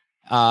Plummer,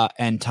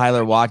 and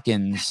Tyler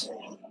Watkins?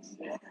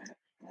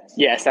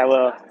 Yes, I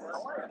will.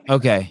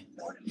 Okay.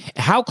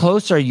 How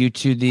close are you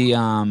to the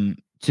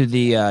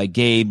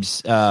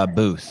Gabe's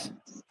booth,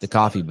 the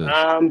coffee booth?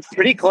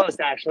 Pretty close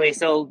actually.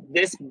 So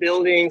this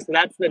building, so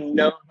that's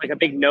like a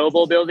big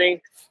Noble building,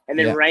 and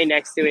then right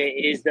next to it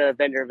is the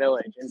vendor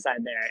village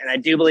inside there. And I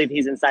do believe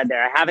he's inside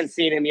there. I haven't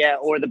seen him yet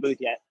or the booth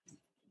yet.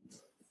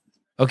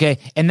 Okay,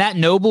 and that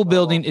Noble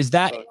building is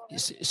that?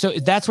 So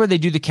that's where they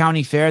do the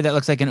county fair. That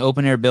looks like an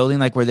open air building,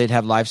 like where they'd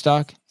have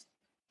livestock.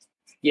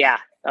 Yeah,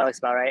 that looks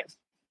about right.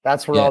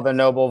 That's where all the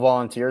Noble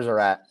volunteers are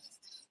at.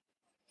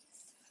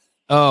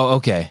 Oh,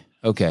 okay.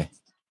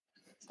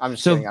 I'm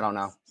just kidding. I don't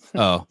know.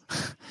 Oh,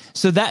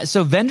 so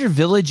vendor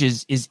village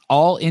is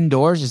all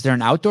indoors. Is there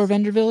an outdoor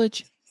vendor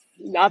village?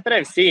 Not that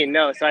I've seen,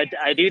 no. So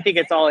I do think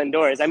it's all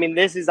indoors. I mean,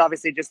 this is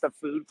obviously just a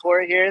food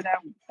court here that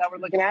we're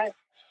looking at,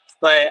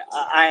 but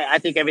I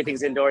think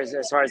everything's indoors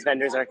as far as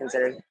vendors are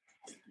concerned.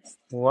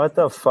 What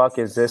the fuck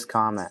is this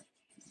comment?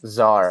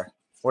 Czar.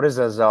 What is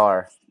a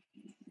czar?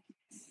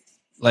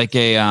 Like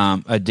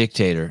a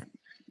dictator.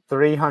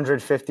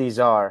 350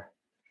 czar.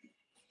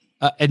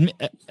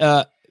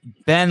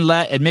 Ben,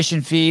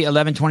 admission fee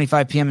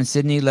 11:25 p.m. in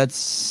Sydney. Let's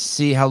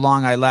see how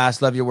long I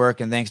last. Love your work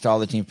and thanks to all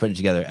the team putting it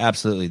together.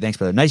 Absolutely, thanks,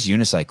 brother. Nice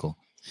unicycle.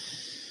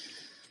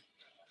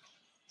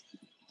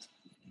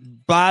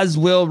 Boz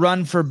will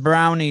run for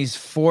brownies.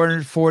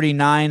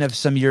 449 of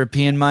some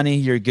European money.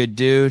 You're a good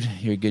dude.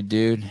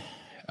 Jared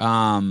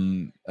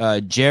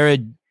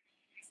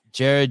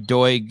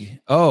Doig.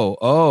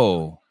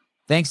 Oh.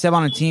 Thanks, Seb,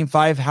 on a team.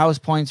 5 house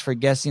points for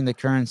guessing the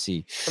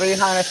currency.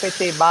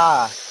 350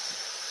 baht.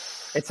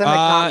 It's in the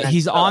comments.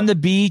 He's on the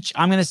beach.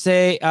 I'm gonna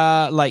say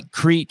like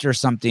Crete or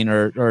something,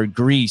 or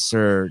Greece,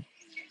 or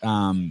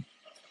some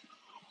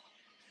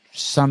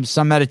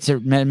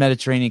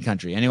Mediterranean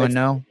country. Anyone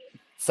know?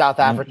 South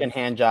African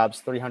hand jobs.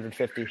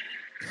 350.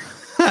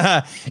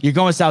 You're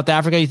going with South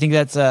Africa? You think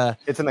that's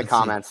It's in the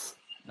comments.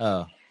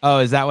 See. Oh,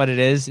 is that what it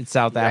is? It's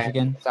South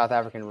African. South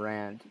African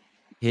rand.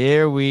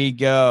 Here we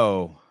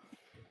go.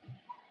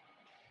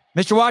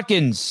 Mr.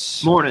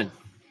 Watkins. Morning.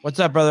 What's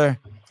up, brother?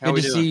 How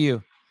Good to see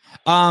you.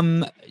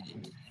 Do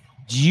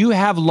you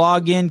have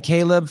login,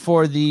 Caleb,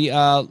 for the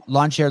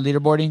lawn chair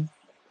leaderboarding?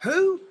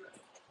 Who?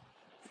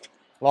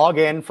 Log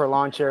in for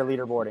lawn chair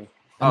leaderboarding.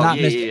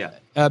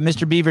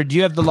 Mr. Beaver, do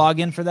you have the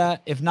login for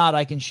that? If not,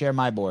 I can share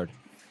my board.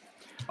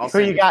 Who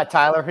you got,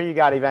 Tyler? Who you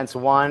got? Events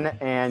 1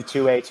 and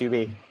 2A,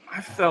 2B. I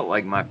felt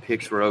like my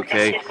picks were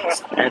okay.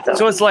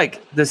 So it's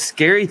like the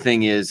scary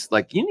thing is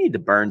like you need to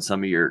burn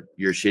some of your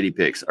shitty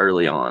picks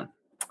early on.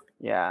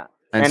 Yeah.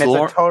 And it's a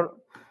total.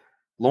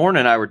 Lauren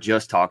and I were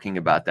just talking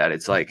about that.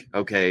 It's like,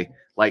 okay,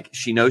 like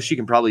she knows she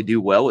can probably do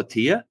well with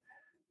Tia,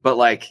 but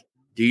like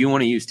do you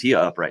want to use Tia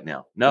up right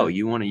now? No,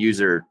 you want to use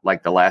her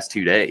like the last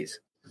 2 days.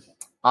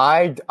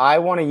 I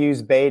want to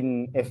use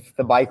Baden if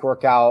the bike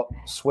workout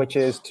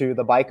switches to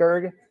the bike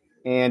erg,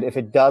 and if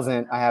it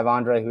doesn't, I have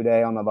Andre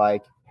Houdet on the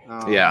bike.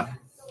 Yeah.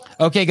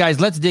 Okay, guys,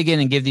 let's dig in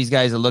and give these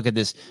guys a look at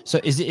this. So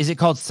is it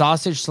called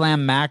Sausage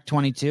Slam Mac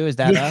 22? Is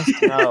that us?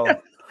 No.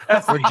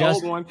 We're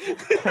just one.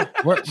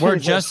 we're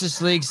Justice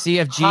League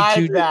CFG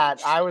Hide 2.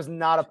 that. I was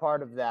not a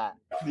part of that.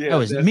 That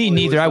was me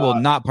neither. I will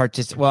not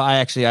participate. Well,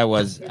 I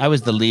was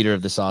the leader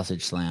of the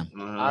Sausage Slam.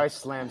 I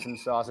slammed some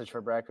sausage for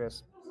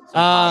breakfast.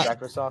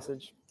 Breakfast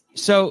sausage.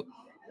 So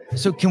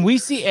can we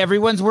see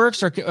everyone's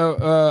works or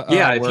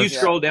yeah, if works? you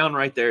scroll down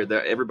right there,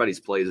 everybody's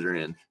plays are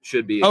in.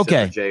 Should be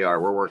okay. except for JR.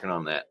 We're working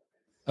on that.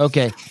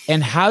 Okay.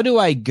 And how do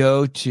I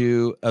go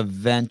to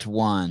event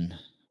 1?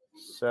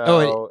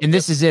 So and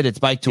this is it. It's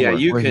bike to work.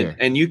 You We're can here.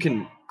 and you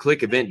can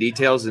click event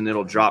details and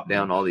it'll drop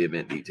down all the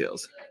event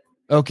details.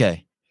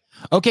 Okay,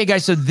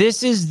 guys. So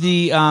this is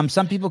the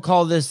some people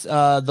call this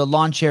the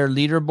Lawn Chair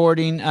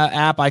Leaderboarding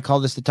app. I call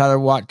this the Tyler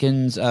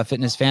Watkins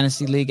Fitness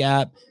Fantasy League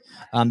app.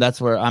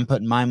 That's where I'm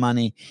putting my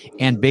money.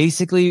 And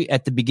basically,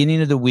 at the beginning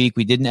of the week,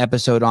 we did an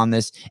episode on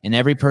this, and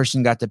every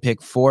person got to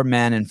pick 4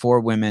 men and 4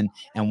 women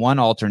and 1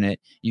 alternate.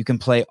 You can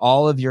play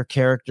all of your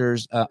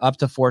characters up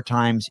to 4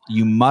 times.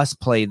 You must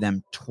play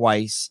them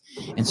twice.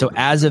 And so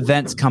as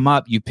events come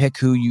up, you pick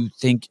who you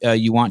think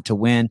you want to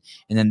win,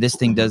 and then this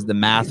thing does the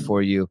math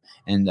for you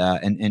and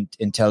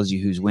tells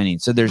you who's winning.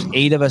 So there's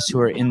 8 of us who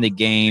are in the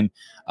game.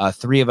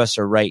 3 of us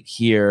are right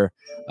here,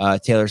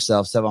 Taylor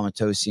Self, Sevan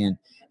Matosian,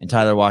 and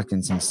Tyler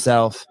Watkins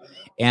himself.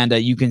 And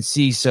you can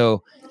see,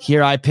 so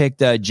here I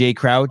picked Jay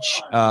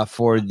Crouch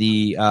for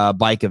the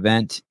bike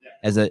event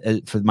as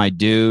for my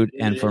dude,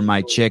 and for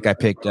my chick, I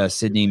picked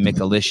Sydney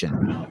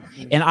Mikulishin.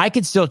 And I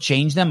could still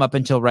change them up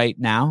until right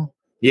now.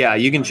 Yeah,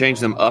 you can change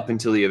them up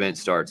until the event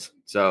starts.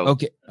 So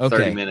okay.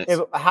 30 minutes.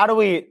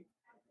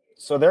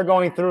 So they're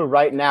going through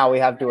right now. We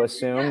have to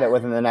assume that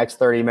within the next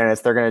 30 minutes,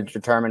 they're going to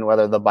determine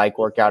whether the bike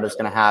workout is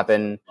going to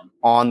happen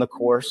on the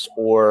course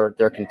or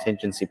their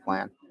contingency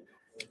plan.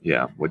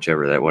 Yeah,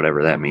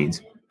 whatever that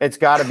means. It's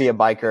got to be a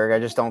bike erg. I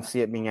just don't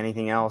see it being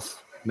anything else.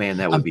 Man,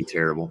 that would be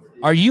terrible.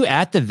 Are you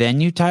at the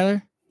venue,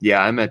 Tyler?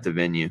 Yeah, I'm at the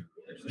venue.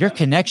 Your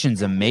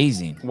connection's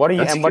amazing. What are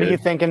you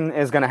thinking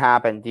is going to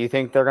happen? Do you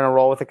think they're going to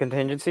roll with a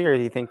contingency, or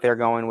do you think they're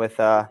going with?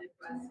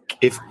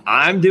 If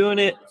I'm doing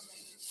it,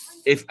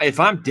 if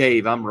I'm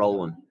Dave, I'm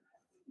rolling.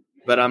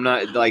 But I'm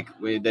not like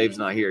Dave's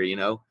not here, you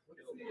know.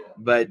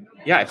 But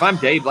yeah, if I'm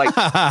Dave, like.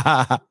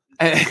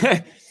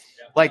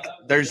 Like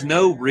there's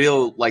no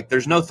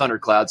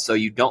thunderclouds, so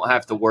you don't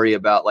have to worry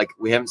about, like,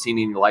 we haven't seen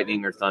any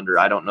lightning or thunder.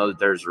 I don't know that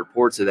there's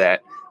reports of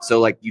that.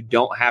 So like you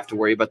don't have to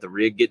worry about the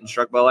rig getting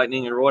struck by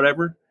lightning or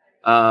whatever.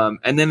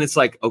 And then it's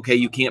like, okay,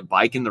 you can't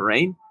bike in the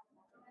rain.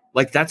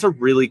 Like that's a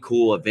really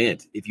cool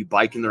event if you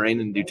bike in the rain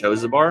and do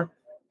toes the bar.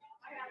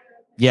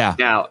 Yeah.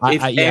 Now,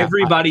 if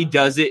everybody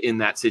does it in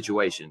that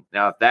situation,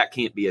 now if that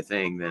can't be a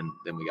thing, then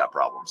we got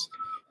problems.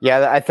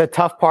 Yeah, the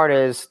tough part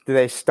is, do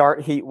they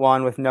start heat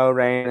 1 with no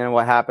rain, and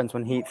what happens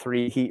when heat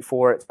 3, heat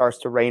 4, it starts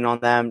to rain on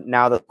them?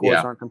 Now the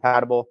scores aren't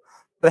compatible.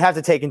 They have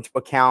to take into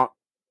account.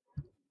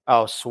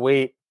 Oh,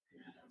 sweet.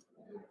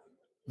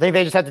 I think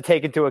they just have to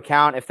take into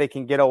account if they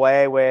can get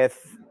away with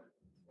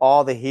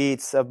all the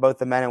heats of both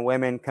the men and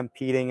women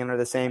competing under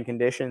the same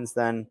conditions.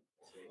 Then,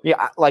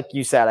 yeah, like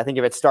you said, I think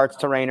if it starts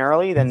to rain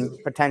early, then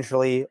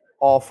potentially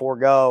all 4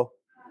 go.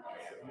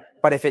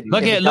 But if it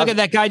look at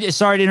that guy.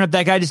 Sorry to interrupt.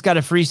 That guy just got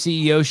a free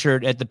CEO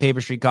shirt at the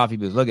Paper Street Coffee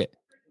booth. Look at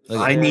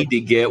I need to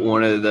get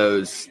one of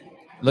those.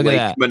 Look at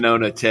that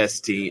Monona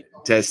test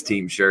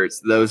team shirts.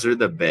 Those are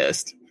the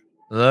best.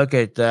 Look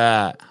at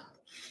that.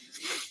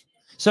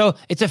 So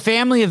it's a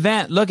family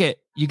event. Look at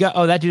you got.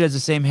 Oh, that dude has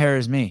the same hair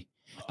as me.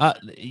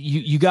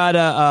 You got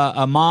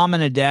a mom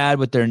and a dad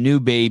with their new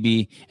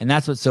baby, and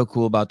that's what's so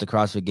cool about the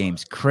CrossFit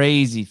Games.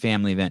 Crazy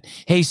family event.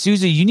 Hey,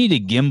 Susie, you need a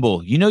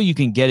gimbal. You know you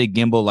can get a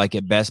gimbal like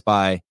at Best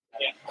Buy.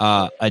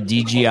 A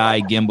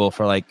DJI gimbal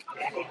for like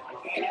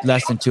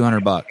less than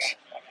 $200.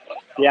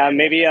 Yeah,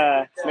 maybe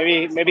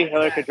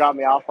Hiller could drop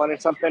me off one or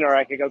something, or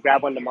I could go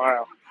grab one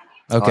tomorrow.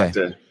 Okay.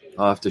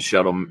 I'll have to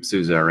shuttle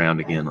Susie around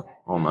again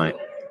all night.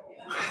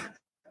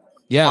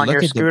 Yeah, on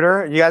your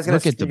scooter. You guys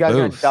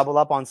gonna double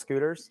up on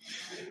scooters?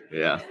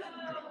 Yeah.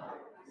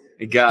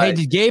 Hey,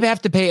 did Gabe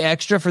have to pay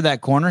extra for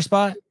that corner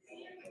spot?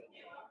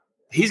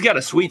 He's got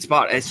a sweet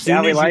spot. As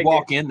soon as you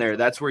walk in there,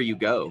 that's where you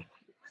go.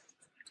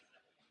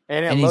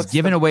 And he's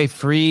giving away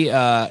free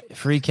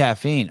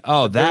caffeine.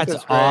 Oh, that's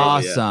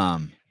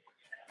awesome.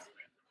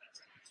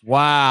 Yeah.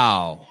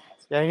 Wow.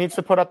 Yeah, he needs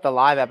to put up the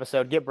live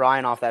episode. Get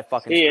Brian off that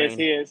fucking screen.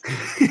 He is.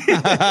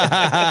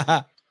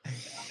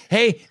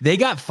 Hey, they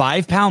got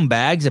 5-pound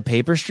bags of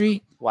Paper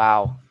Street.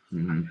 Wow.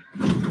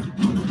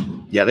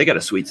 Mm-hmm. Yeah, they got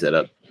a sweet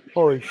setup.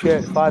 Holy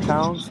shit, 5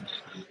 pounds.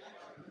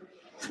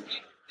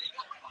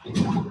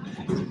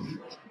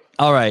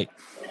 All right.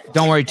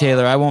 Don't worry,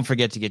 Taylor. I won't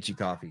forget to get you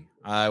coffee.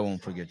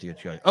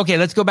 Okay,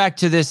 let's go back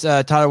to this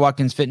Tyler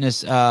Watkins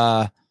Fitness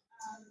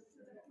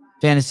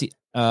fantasy.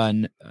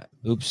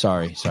 Oops,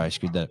 sorry, I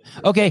screwed that up.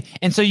 Okay,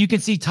 and so you can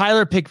see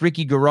Tyler picked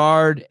Ricky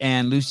Garrard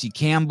and Lucy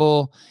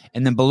Campbell,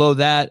 and then below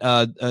that,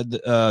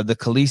 the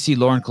Khaleesi,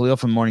 Lauren Khalil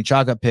from Morning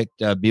Chocolate picked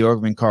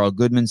Bjorkman, Carl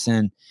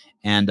Goodmanson,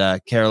 and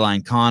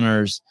Caroline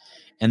Connors,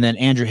 and then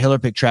Andrew Hiller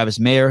picked Travis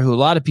Mayer, who a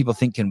lot of people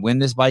think can win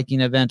this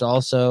biking event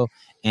also,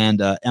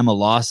 and Emma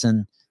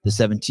Lawson, the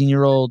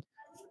 17-year-old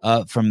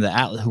from the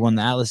Atlas, who won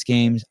the Atlas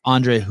Games,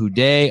 Andre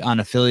Houdet,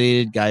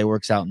 unaffiliated guy who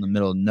works out in the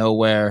middle of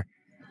nowhere.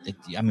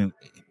 I mean.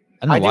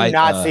 I do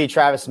not see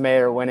Travis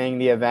Mayer winning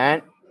the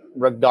event,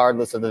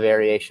 regardless of the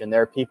variation.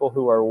 There are people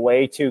who are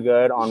way too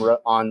good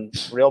on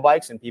real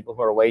bikes and people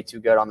who are way too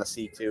good on the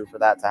C2 for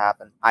that to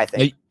happen, I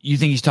think. You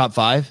think he's top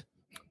 5?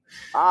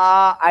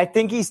 I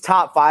think he's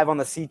top 5 on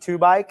the C2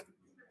 bike.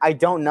 I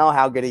don't know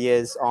how good he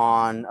is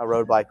on a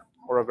road bike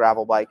or a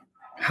gravel bike.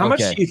 How much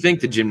do you think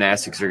the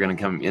gymnastics are going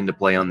to come into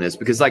play on this?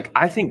 Because,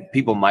 I think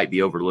people might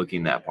be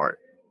overlooking that part.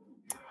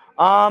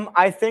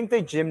 I think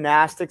the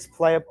gymnastics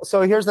play.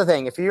 So here's the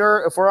thing: if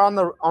we're on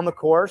the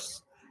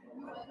course,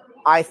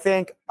 I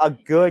think a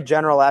good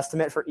general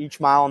estimate for each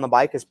mile on the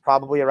bike is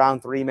probably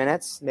around 3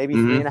 minutes, maybe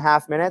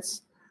 3.5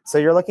 minutes. So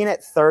you're looking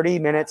at 30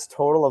 minutes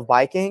total of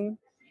biking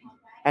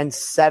and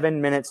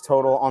 7 minutes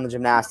total on the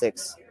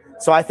gymnastics.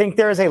 So I think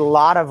there is a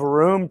lot of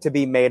room to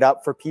be made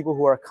up for people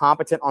who are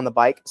competent on the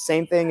bike.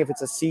 Same thing if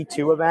it's a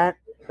C2 event.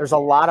 There's a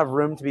lot of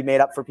room to be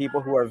made up for people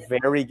who are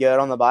very good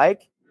on the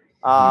bike.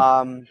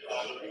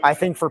 I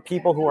think for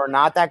people who are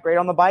not that great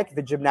on the bike,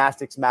 the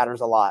gymnastics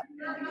matters a lot.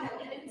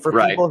 For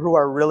people who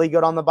are really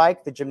good on the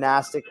bike, the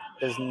gymnastic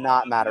does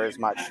not matter as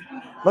much.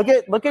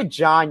 Look at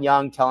John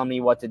Young telling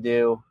me what to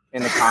do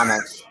in the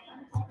comments.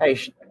 Hey,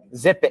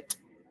 zip it.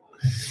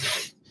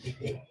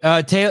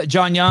 Taylor,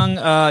 John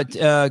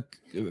Young,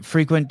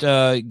 frequent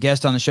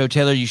guest on the show.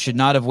 Taylor, you should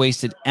not have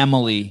wasted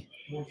Emily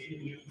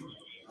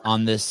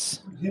on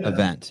this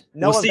event.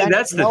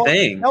 That's the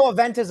thing. No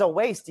event is a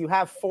waste. You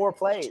have 4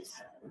 plays.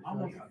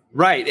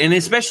 Right. And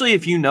especially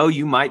if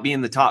you might be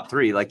in the top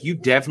 3, you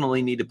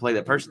definitely need to play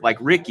that person. Like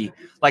Ricky,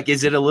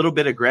 is it a little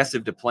bit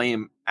aggressive to play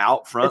him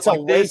out front? It's a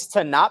waste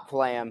to not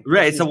play him.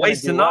 Right. It's a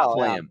waste to not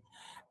play him.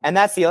 And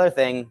that's the other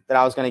thing that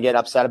I was going to get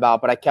upset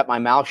about, but I kept my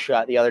mouth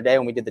shut the other day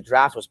when we did the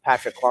draft was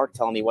Patrick Clark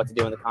telling me what to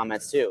do in the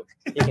comments too.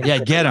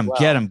 Get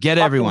him, get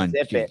everyone.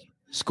 Zip it.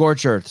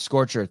 Scorch earth.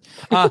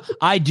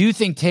 I do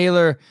think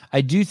Taylor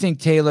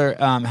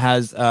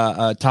has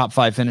a top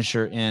 5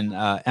 finisher in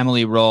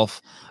Emily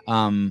Rolfe.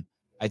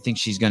 I think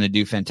she's going to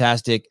do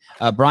fantastic.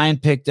 Brian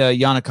picked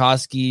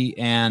Janikowski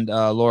and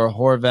Laura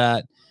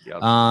Horvat.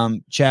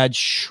 Yep. Chad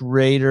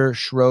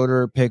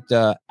Schroeder picked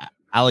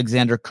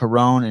Alexander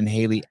Caron and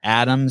Haley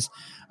Adams.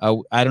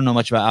 I don't know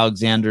much about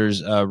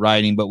Alexander's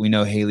riding, but we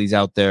know Haley's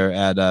out there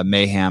at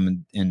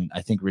Mayhem, and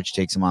I think Rich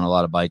takes him on a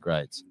lot of bike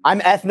rides.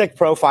 I'm ethnic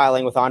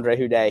profiling with Andre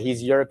Houdet.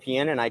 He's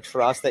European, and I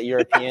trust that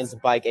Europeans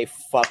bike a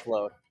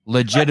fuckload.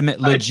 Legitimate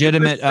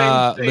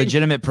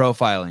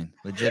profiling.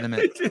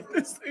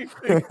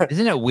 Legitimate.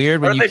 Isn't it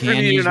weird when you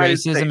can use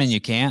racism and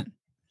you can't?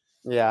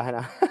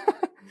 Yeah,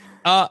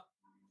 I know.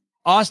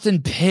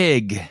 Austin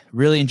Pig,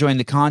 really enjoying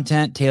the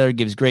content. Taylor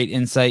gives great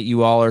insight.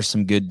 You all are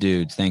some good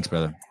dudes. Thanks,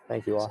 brother.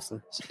 Thank you,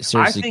 Austin. Seriously,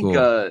 I think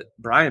cool.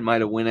 Brian might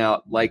have went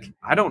out.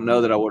 I don't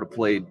know that I would have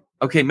played.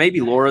 Okay,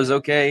 maybe Laura's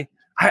okay.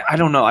 I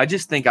don't know. I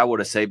just think I would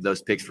have saved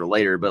those picks for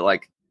later.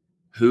 But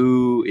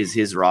who is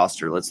his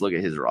roster? Let's look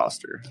at his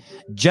roster.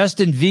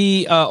 Justin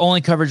V,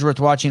 only coverage worth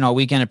watching all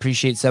weekend.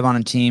 Appreciate Sevon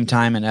and team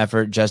time and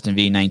effort. Justin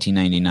V,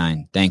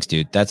 $19.99. Thanks,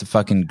 dude. That's a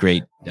fucking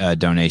great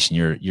donation.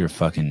 You're a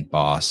fucking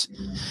boss.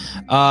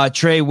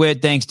 Trey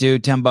Witt, thanks,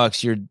 dude.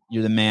 $10.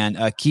 You're the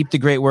man. Keep the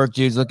great work,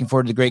 dudes. Looking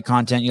forward to the great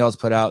content y'all's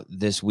put out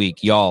this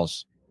week.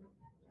 Y'all's.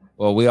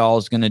 Well,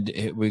 we're gonna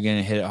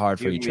hit it hard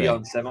for you, Trey.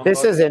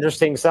 This is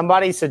interesting.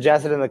 Somebody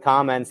suggested in the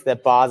comments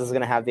that Boz is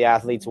gonna have the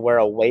athletes wear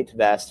a weight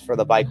vest for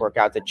the bike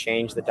workout to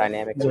change the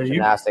dynamics of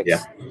gymnastics.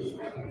 Yeah.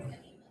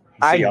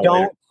 I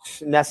don't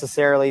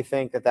necessarily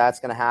think that that's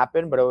gonna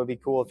happen, but it would be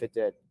cool if it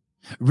did.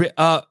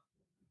 I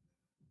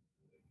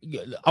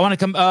want to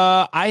come.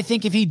 I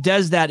think if he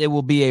does that, it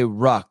will be a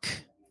ruck.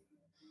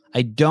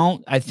 I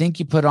think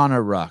you put on a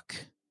ruck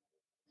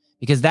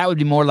because that would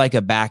be more like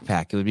a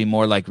backpack. It would be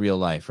more like real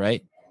life,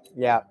 right?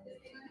 Yeah.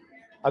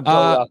 A go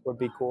ruck would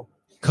be cool.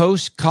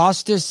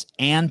 Costas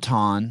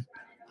Anton.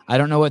 I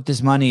don't know what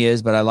this money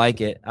is, but I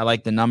like it. I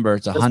like the number.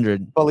 It's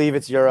 100. Believe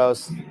it's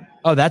euros.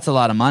 Oh, that's a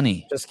lot of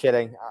money. Just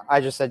kidding. I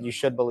just said you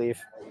should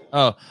believe.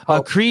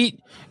 Crete,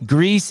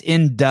 Greece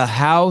in the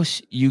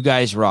house. You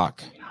guys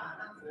rock.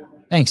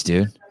 Thanks,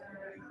 dude.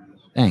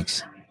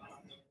 Thanks.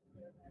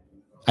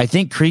 I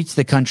think Crete's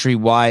the country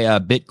why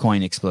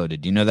Bitcoin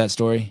exploded. Do you know that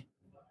story?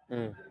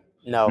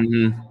 No.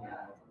 Mm-hmm.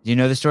 Do you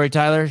know the story,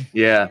 Tyler?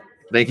 Yeah.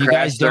 If you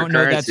guys don't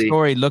know that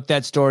story, look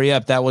that story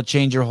up. That will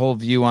change your whole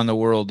view on the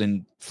world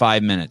in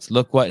 5 minutes.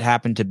 Look what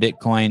happened to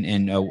Bitcoin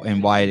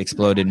and why it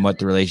exploded and what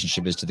the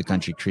relationship is to the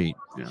country Crete.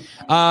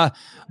 Yeah.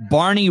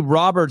 Barney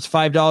Roberts,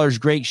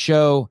 $5. Great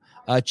show.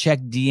 Check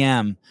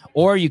DM.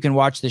 Or you can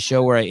watch the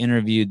show where I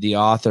interviewed the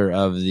author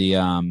of the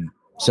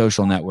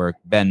Social Network,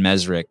 Ben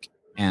Mesrick.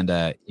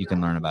 and you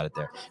can learn about it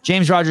there.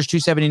 James Rogers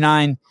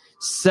 279.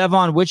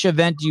 Sevon, which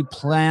event do you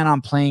plan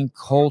on playing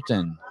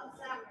Colton?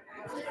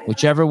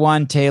 Whichever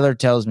one Taylor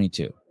tells me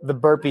to. The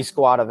burpee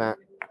squat event.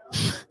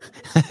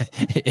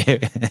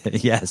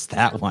 Yes,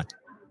 that one.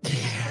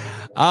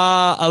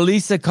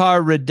 Elisa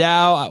Carr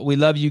Ridow. We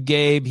love you,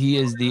 Gabe. He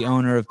is the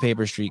owner of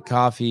Paper Street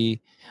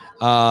Coffee.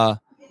 It's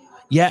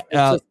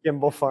just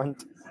Gimbal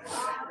Fund.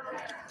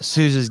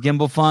 Sousa's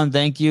Gimbal Fund.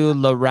 Thank you.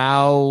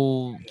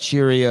 LaRoe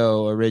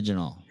Cheerio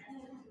Original.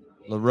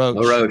 LaRoche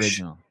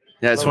Original.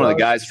 Yeah, it's one of the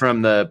guys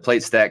from the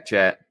Plate Stack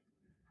chat.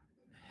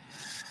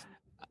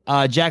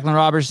 Jacqueline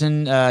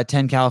Robertson,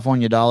 10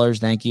 California dollars.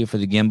 Thank you for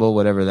the gimbal,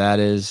 whatever that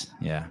is.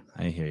 Yeah,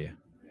 I hear you.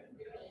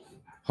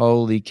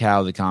 Holy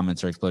cow, the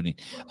comments are exploding.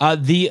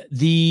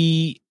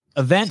 The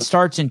event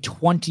starts in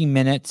 20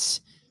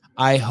 minutes.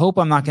 I hope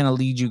I'm not going to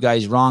lead you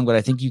guys wrong, but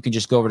I think you can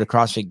just go over to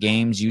CrossFit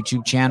Games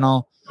YouTube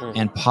channel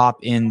and pop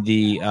in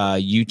the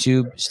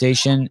YouTube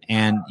station,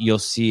 and you'll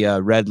see a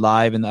red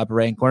live in the upper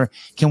right corner.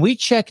 Can we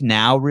check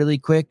now really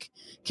quick,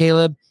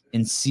 Caleb,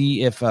 and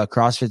see if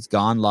CrossFit's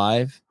gone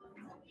live?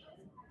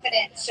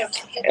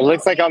 It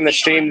looks like on the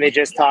stream they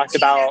just talked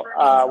about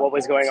what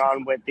was going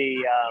on with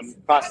the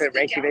CrossFit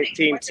Reykjavik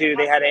team too.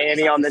 They had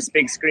Annie on this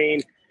big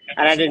screen,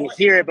 and I didn't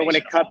hear it, but when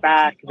it cut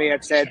back, they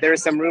had said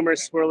there's some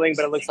rumors swirling,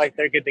 but it looks like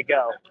they're good to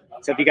go.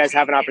 So if you guys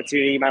have an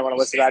opportunity, you might want to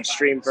listen to that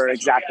stream for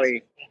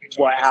exactly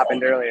what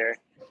happened earlier.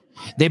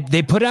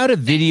 They put out a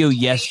video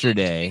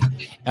yesterday,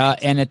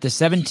 and at the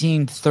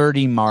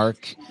 17:30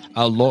 mark,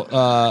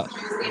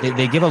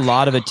 they give a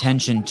lot of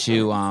attention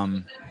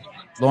to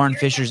Lauren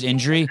Fisher's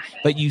injury,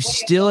 but you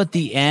still at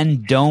the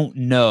end don't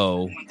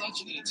know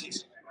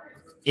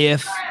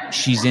if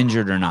she's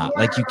injured or not.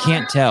 Like, you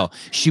can't tell.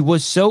 She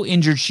was so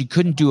injured she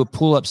couldn't do a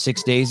pull-up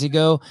 6 days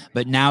ago,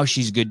 but now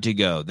she's good to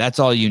go. That's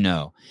all you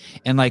know.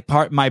 And like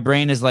my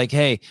brain is like,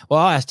 hey,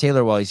 well, I'll ask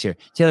Taylor while he's here.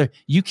 Taylor,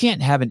 you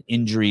can't have an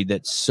injury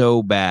that's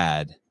so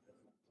bad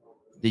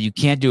that you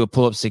can't do a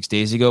pull-up 6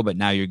 days ago, but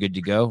now you're good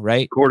to go,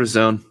 right?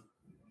 Cortisone.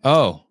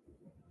 Oh.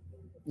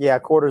 Yeah,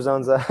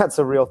 cortisone's that's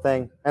a real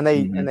thing, and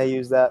they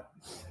use that.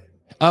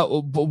 But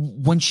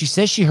when she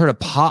says she heard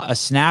a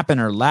snap in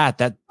her lat,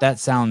 that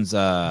sounds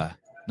not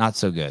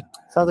so good.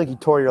 Sounds like you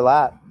tore your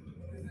lat.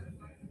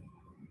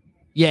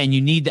 Yeah, and you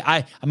need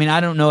I mean,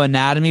 I don't know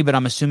anatomy, but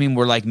I'm assuming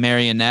we're like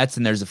marionettes,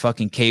 and there's a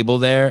fucking cable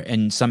there,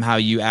 and somehow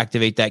you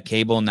activate that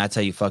cable, and that's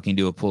how you fucking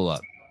do a pull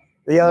up.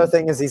 The other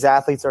thing is these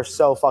athletes are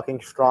so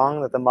fucking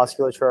strong that the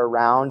musculature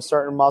around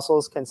certain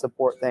muscles can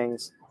support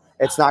things.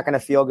 It's not going to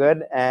feel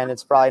good, and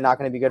it's probably not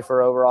going to be good for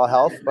her overall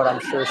health, but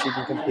I'm sure she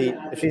can compete.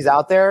 If she's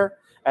out there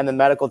and the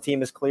medical team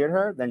has cleared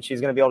her, then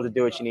she's going to be able to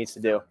do what she needs to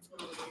do.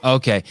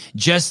 Okay.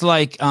 Just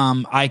like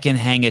I can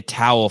hang a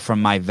towel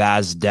from my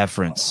vas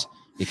deferens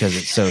because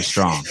it's so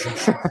strong.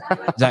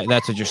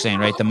 That's what you're saying,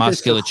 right? The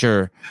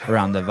musculature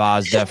around the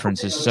vas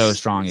deferens is so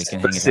strong it can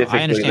hang a towel.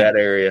 Specifically that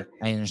area.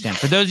 I understand.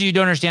 For those of you who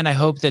don't understand, I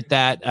hope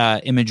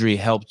that imagery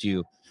helped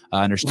you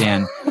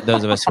understand,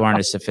 those of us who aren't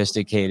as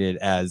sophisticated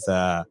as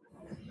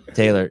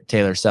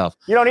Taylor self.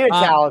 You don't need a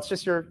towel. It's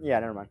just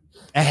never mind.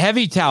 A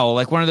heavy towel,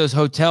 like one of those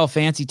hotel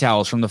fancy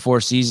towels from the Four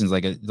Seasons,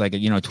 like a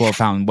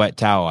 12-pound wet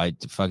towel. I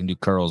fucking do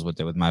curls with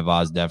it with my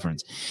vas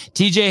deferens.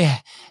 TJ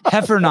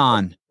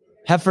Heffernan,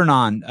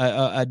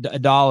 a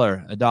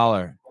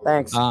dollar.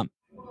 Thanks.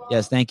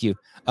 Yes, thank you.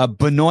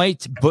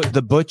 Benoit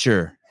the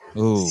Butcher.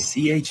 Ooh.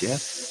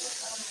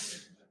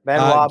 CHF.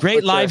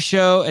 Great live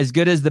show, as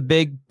good as the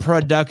big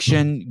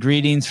production.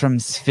 Greetings from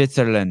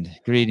Switzerland.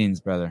 Greetings,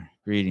 brother.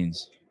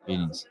 Greetings.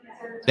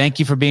 Thank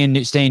you for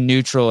staying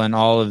neutral in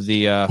all of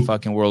the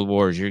fucking world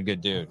wars. You're a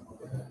good dude.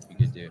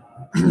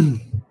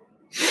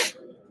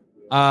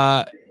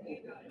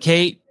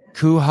 Kate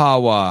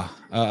Kuhawa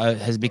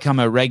has become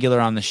a regular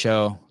on the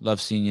show.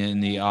 Love seeing you in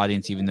the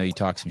audience, even though you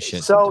talk some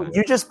shit. So sometimes.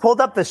 you just pulled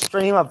up the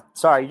stream of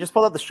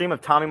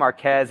Tommy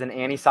Marquez and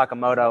Annie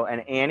Sakamoto,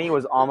 and Annie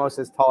was almost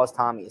as tall as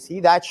Tommy. Is he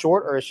that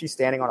short, or is she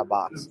standing on a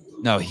box?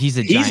 No, he's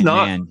a giant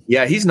man.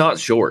 Yeah, he's not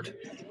short.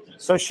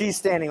 So she's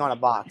standing on a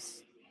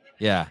box.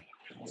 Yeah.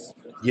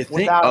 You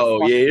think?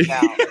 Oh, yeah.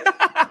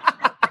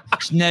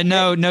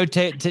 No,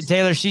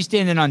 Taylor, she's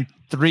standing on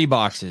 3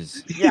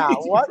 boxes. Yeah,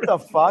 what the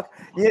fuck?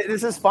 Yeah,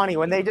 this is funny.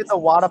 When they did the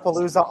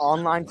Wadapalooza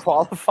online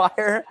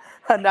qualifier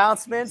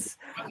announcements,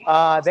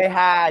 they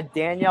had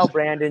Danielle,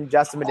 Brandon,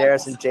 Justin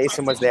Medeiros, and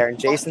Jason was there. And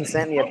Jason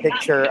sent me a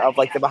picture of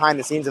like the behind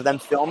the scenes of them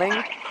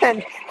filming.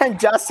 And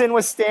Justin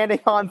was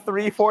standing on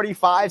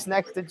 345s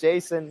next to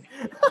Jason.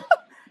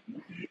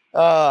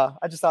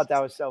 I just thought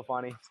that was so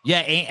funny.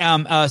 Yeah,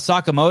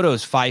 Sakamoto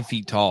is 5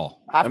 feet tall.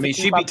 I mean,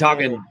 she'd be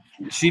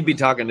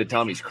talking to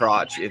Tommy's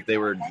crotch if they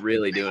were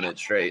really doing it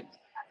straight.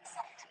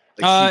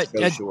 Like,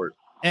 she's so short.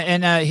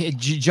 And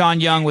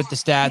John Young with the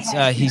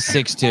stats, he's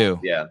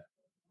 6'2". Yeah.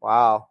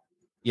 Wow.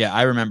 Yeah,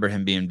 I remember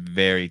him being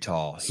very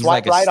tall. He's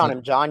swipe right on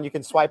him, John. You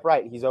can swipe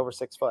right. He's over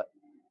 6 foot.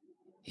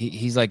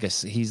 He's like do you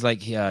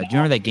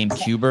remember that game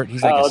Cubert?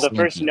 He's like the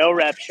first no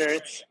rep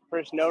shirts.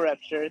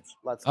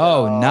 Let's go.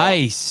 Oh,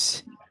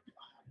 nice.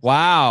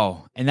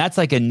 Wow. And that's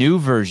like a new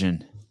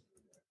version.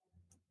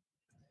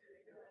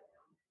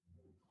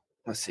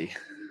 Let's see.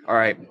 All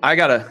right. I'm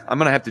going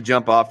to have to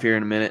jump off here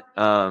in a minute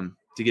to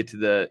get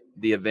to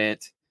the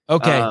event.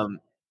 Okay.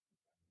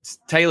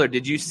 Taylor,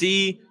 did you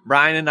see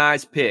Brian and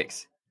I's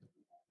picks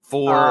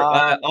for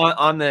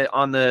on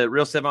the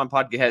Real 7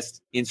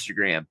 podcast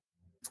Instagram?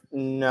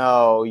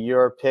 No,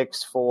 your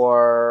picks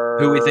for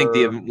who we think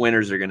the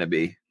winners are going to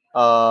be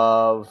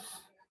of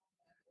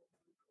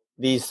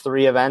these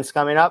 3 events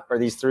coming up, or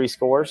these 3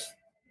 scores.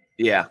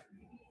 Yeah.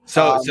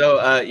 So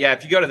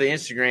if you go to the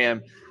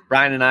Instagram,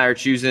 Brian and I are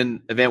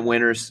choosing event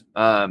winners.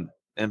 And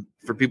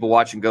for people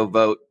watching, go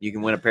vote. You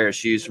can win a pair of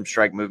shoes from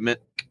Strike Movement.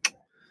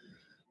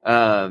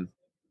 Who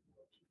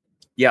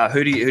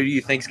do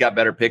you think's got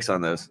better picks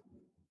on those?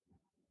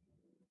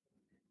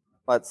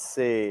 Let's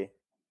see.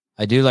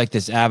 I do like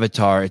this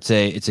avatar. It's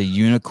a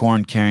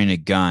unicorn carrying a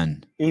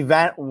gun.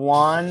 Event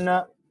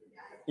 1,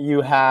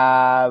 you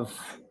have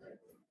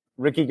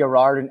Ricky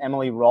Garrard and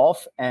Emily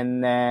Rolfe,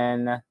 and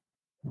then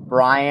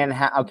Brian.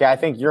 Okay, I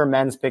think your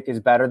men's pick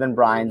is better than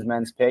Brian's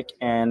men's pick,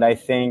 and I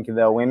think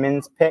the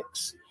women's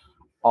picks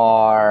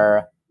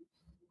are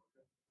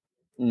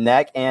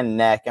neck and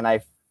neck, and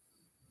I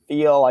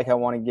feel like I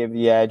want to give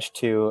the edge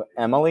to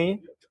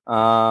Emily.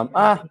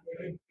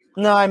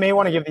 No, I may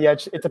want to give the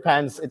edge. It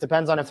depends. It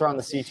depends on if they're on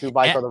the C2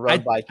 bike or the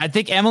road bike. I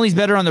think Emily's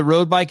better on the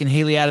road bike, and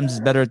Haley Adams is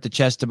better at the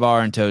chest to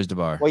bar and toes to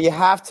bar. Well, you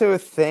have to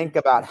think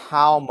about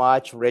how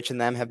much Rich and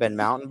them have been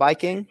mountain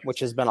biking, which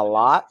has been a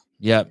lot.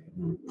 Yep.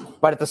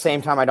 But at the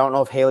same time, I don't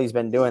know if Haley's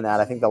been doing that.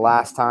 I think the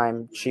last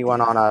time she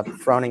went on a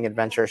Froning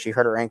adventure, she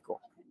hurt her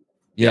ankle.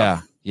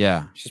 Yeah.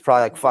 Yeah. She's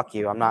probably like, fuck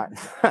you. I'm not.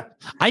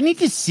 I need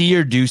to see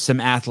her do some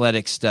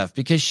athletic stuff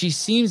because she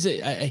seems,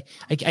 I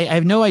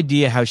have no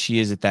idea how she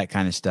is at that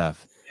kind of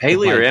stuff.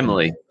 Haley or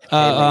Emily?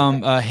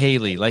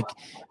 Haley. Like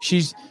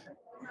she's,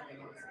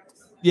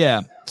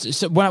 yeah.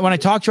 So when I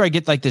talk to her, I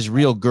get like this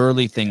real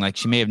girly thing. Like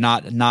she may have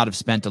not have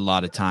spent a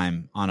lot of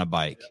time on a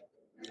bike.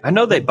 I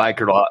know they bike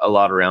a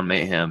lot around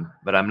Mayhem,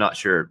 but I'm not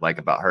sure like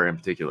about her in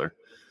particular.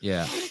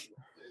 Yeah.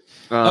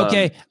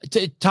 Okay,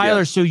 Tyler.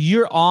 Yeah. So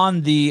you're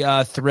on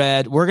the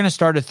thread. We're going to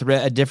start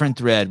a different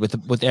thread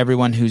with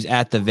everyone who's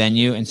at the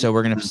venue, and so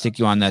we're going to stick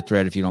you on that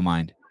thread if you don't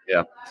mind.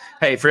 Yeah.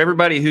 Hey, for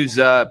everybody who's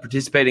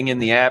participating in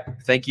the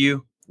app, thank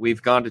you.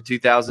 We've gone to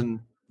 2,000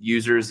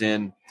 users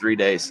in 3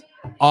 days.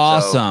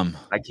 Awesome. So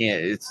I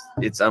can't.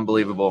 It's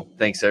unbelievable.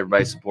 Thanks to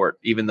everybody's support.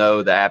 Even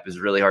though the app is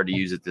really hard to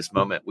use at this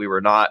moment, we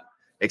were not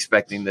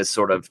expecting this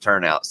sort of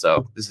turnout.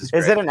 So this is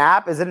great. Is it an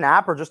app? Is it an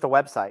app or just a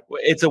website?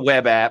 It's a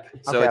web app.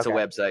 So it's a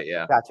website.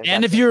 Yeah. Gotcha.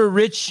 And if you're a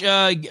rich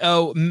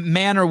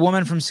man or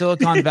woman from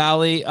Silicon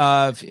Valley,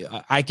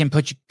 I can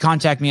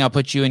contact me. I'll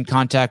put you in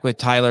contact with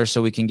Tyler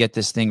so we can get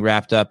this thing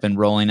wrapped up and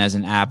rolling as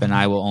an app. And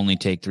I will only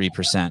take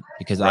 3%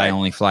 because I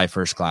only fly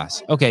first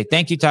class. Okay.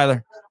 Thank you,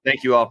 Tyler.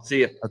 Thank you all.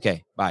 See you.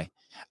 Okay. Bye.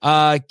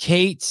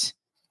 Kate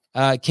plays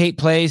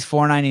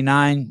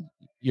 $4.99.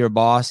 You're a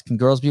boss. Can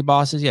girls be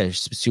bosses? Yeah. You're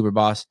super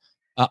boss.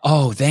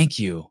 Oh, thank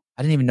you.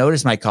 I didn't even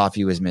notice my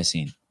coffee was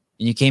missing.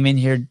 And you came in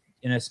here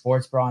in a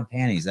sports bra and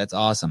panties. That's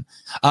awesome.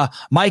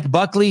 Mike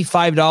Buckley,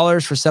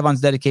 $5 for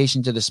Sevon's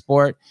dedication to the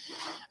sport.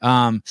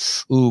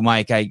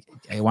 Mike, I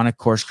want to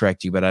course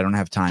correct you, but I don't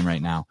have time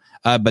right now.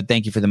 But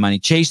thank you for the money.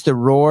 Chase the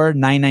Roar,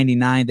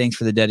 $9.99. Thanks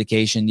for the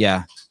dedication.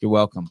 Yeah, you're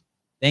welcome.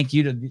 Thank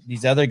you to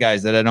these other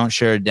guys that I don't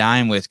share a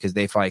dime with because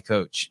they fly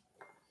coach.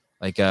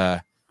 Like,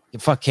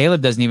 fuck,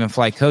 Caleb doesn't even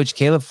fly coach.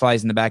 Caleb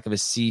flies in the back of a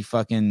C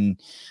fucking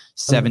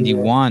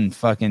 71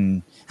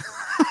 fucking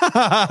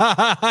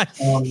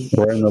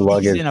we're in the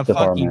luggage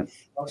department.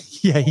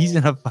 He's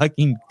in a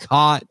fucking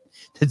cot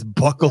that's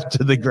buckled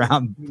to the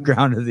ground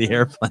of the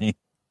airplane.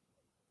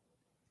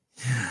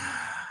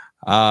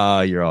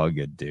 You're all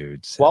good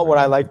dudes. What would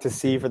I like to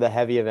see for the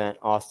heavy event,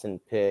 Austin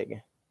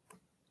Pig?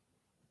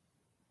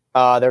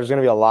 There's going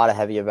to be a lot of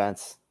heavy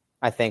events.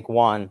 I think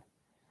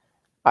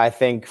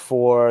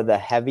for the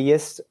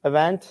heaviest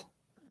event,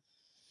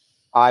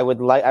 I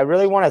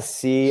really want to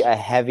see a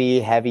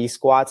heavy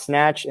squat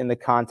snatch in the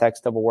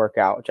context of a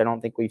workout, which I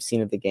don't think we've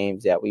seen at the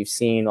games yet. We've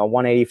seen a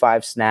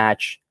 185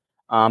 snatch,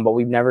 but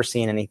we've never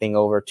seen anything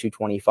over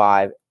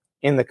 225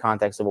 in the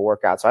context of a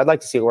workout. So I'd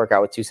like to see a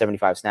workout with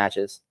 275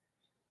 snatches.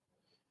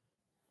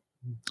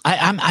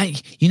 I'm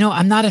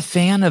not a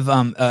fan of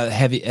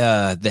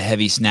the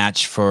heavy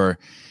snatch for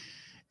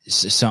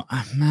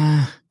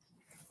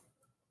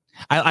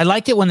I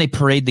liked it when they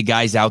parade the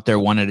guys out there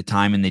one at a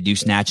time and they do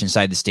snatch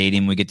inside the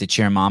stadium. We get to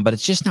cheer them on, but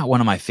it's just not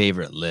one of my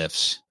favorite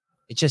lifts.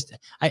 It's just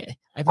I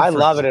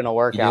love it in a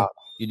workout.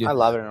 You do. I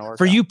love it in a workout.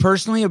 For you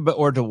personally,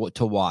 or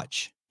to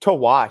watch? To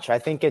watch, I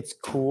think it's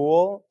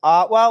cool.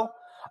 Well,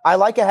 I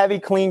like a heavy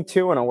clean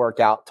too in a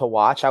workout to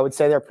watch. I would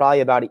say they're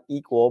probably about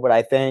equal, but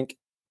I think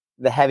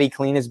the heavy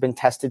clean has been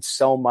tested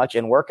so much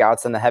in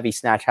workouts and the heavy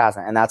snatch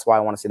hasn't, and that's why I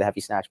want to see the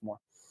heavy snatch more.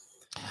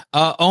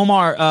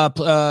 Omar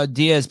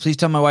Diaz, please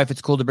tell my wife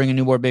it's cool to bring a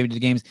newborn baby to the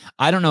games.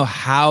 I don't know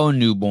how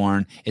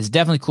newborn. It's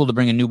definitely cool to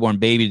bring a newborn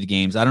baby to the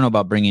games. I don't know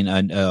about bringing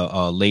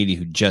a lady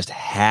who just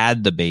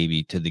had the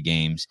baby to the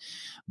games,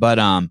 but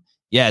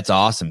yeah, it's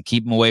awesome.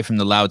 Keep them away from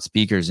the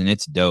loudspeakers, and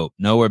it's dope.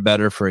 Nowhere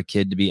better for a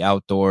kid to be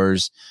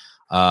outdoors.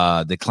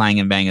 The clang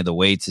and bang of the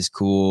weights is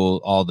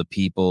cool. All the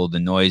people, the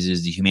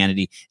noises, the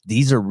humanity.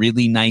 These are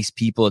really nice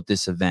people at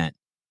this event.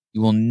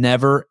 You will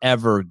never,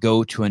 ever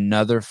go to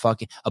another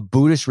a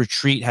Buddhist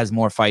retreat has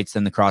more fights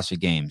than the CrossFit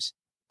Games.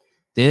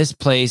 This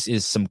place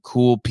is some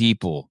cool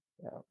people.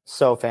 Yeah,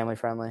 so family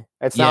friendly.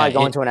 It's not like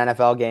going to an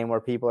NFL game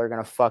where people are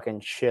going to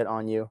fucking shit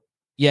on you.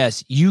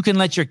 Yes, you can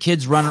let your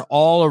kids run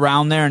all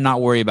around there and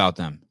not worry about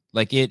them.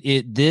 Like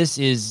this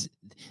is,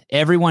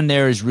 everyone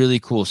there is really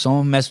cool.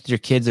 Someone mess with your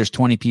kids, there's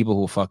 20 people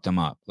who will fuck them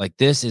up. Like,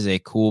 this is a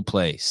cool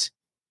place.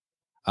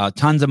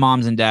 Tons of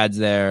moms and dads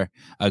there.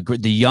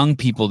 The young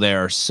people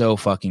there are so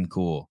fucking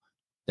cool.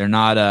 They're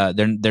not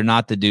they're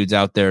not the dudes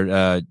out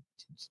there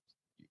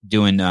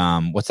doing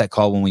what's that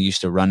called when we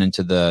used to run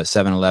into the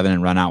 7-Eleven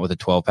and run out with a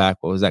 12-pack?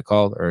 What was that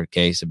called? Or a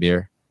case of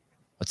beer?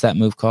 What's that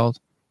move called?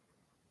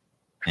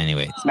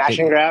 Anyway, smash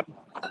and grab.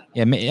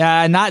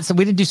 Yeah, not so.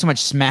 We didn't do so much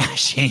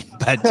smashing,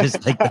 but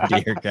just like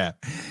the beer grab.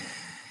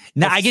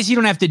 Now, I guess you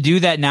don't have to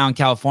do that now in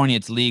California.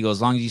 It's legal as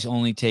long as you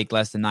only take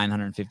less than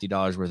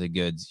 $950 worth of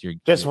goods. You're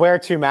just wear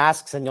 2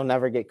 masks and you'll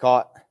never get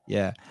caught.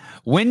 Yeah.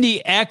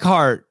 Wendy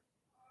Eckhart.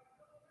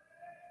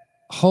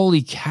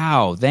 Holy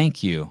cow.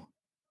 Thank you.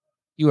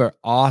 You are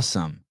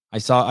awesome. I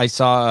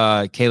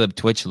saw Caleb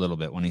twitch a little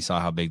bit when he saw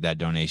how big that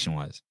donation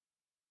was.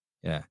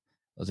 Yeah.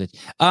 That was it.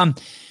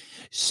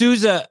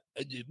 Souza,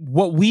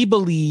 what we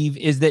believe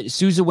is that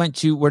Souza went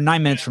to, we're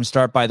 9 minutes from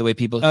start, by the way,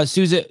 people.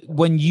 Souza,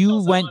 when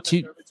you went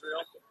to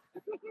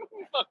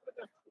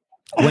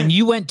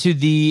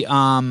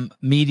the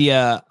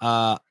media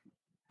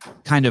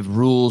kind of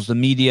rules, the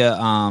media,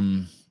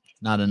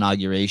 not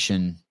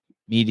inauguration,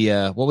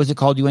 media, what was it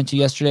called you went to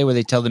yesterday where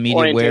they tell the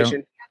media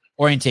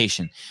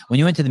orientation. When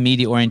you went to the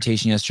media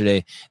orientation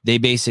yesterday, they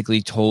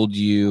basically told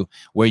you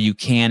where you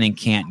can and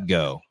can't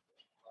go.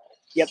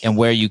 Yep. And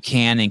where you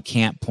can and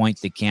can't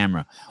point the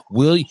camera.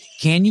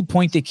 Can you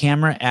point the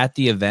camera at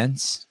the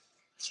events?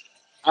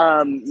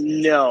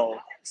 No.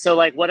 So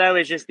like what I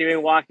was just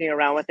doing, walking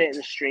around with it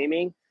and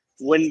streaming,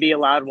 wouldn't be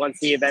allowed once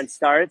the event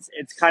starts.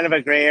 It's kind of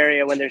a gray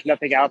area when there's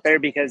nothing out there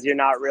because you're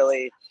not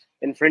really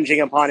infringing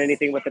upon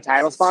anything with the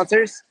title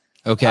sponsors.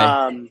 Okay.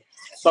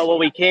 But what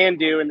we can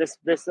do, and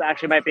this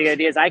actually might be a good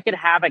idea, is I could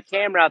have a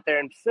camera out there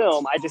and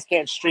film. I just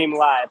can't stream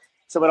live.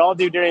 So what I'll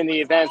do during the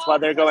events while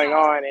they're going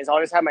on is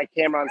I'll just have my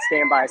camera on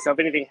standby. So if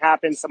anything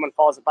happens, someone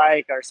falls a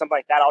bike or something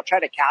like that, I'll try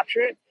to capture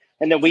it.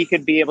 And then we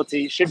should be able to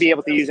use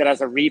it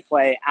as a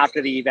replay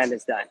after the event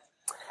is done.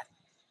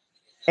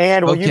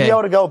 And will you be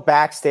able to go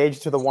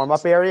backstage to the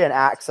warm-up area and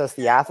access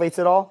the athletes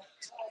at all?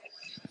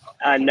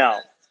 No.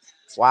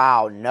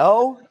 Wow,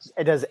 no?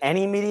 Does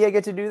any media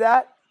get to do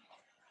that?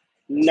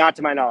 Not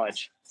to my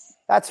knowledge.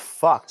 That's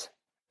fucked.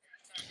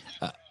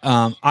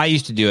 I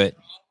used to do it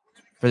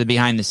for the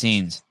behind the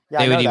scenes.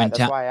 Yeah, that's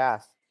why I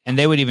asked. And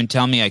they would even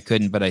tell me I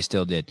couldn't, but I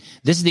still did.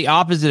 This is the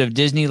opposite of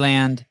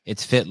Disneyland.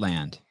 It's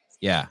Fitland.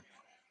 Yeah.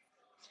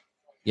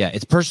 Yeah,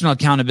 it's personal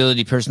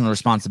accountability, personal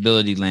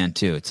responsibility land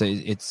too.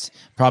 It's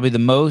probably the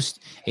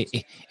most.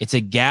 It's a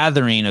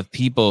gathering of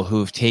people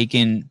who've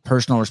taken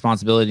personal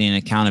responsibility and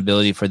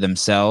accountability for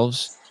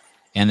themselves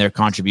and their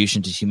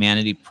contribution to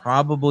humanity,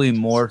 probably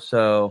more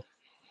so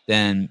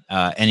than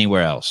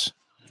anywhere else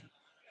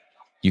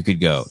you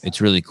could go.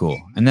 It's really cool.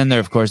 And then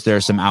there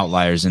are some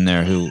outliers in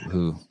there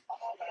who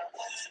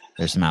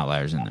there's some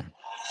outliers in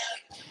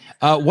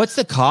there. What's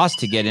the cost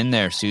to get in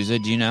there, Souza?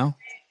 Do you know?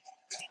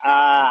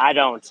 I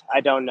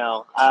don't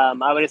know.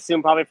 I would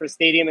assume probably for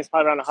stadium it's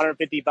probably around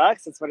 $150.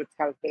 That's what it's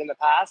kind of been in the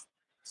past.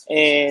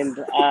 And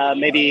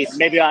maybe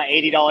about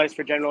 $80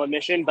 for general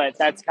admission, but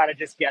that's kind of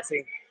just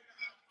guessing.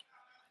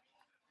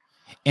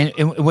 And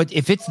what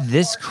if it's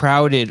this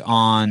crowded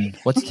on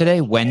what's today?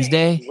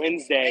 Wednesday?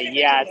 Wednesday,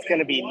 yeah, it's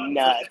gonna be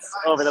nuts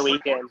over the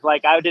weekend.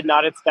 Like I did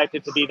not expect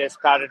it to be this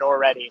crowded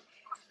already.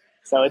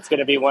 So it's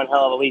gonna be one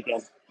hell of a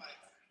weekend.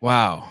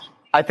 Wow.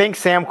 I think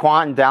Sam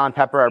Quant and Dallin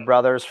Pepper are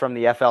brothers from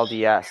the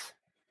FLDS.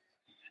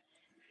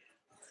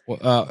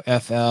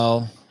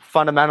 FL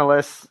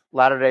Fundamentalists,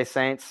 Latter-day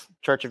Saints,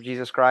 Church of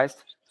Jesus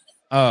Christ.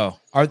 Oh,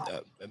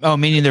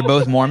 meaning they're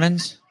both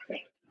Mormons?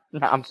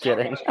 No, I'm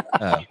kidding.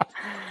 Oh.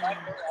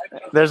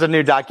 There's a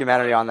new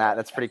documentary on that.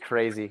 That's pretty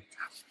crazy.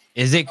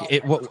 Is it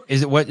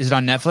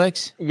on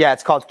Netflix? Yeah,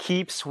 it's called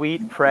Keep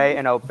Sweet, Pray,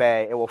 and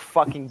Obey. It will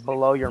fucking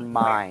blow your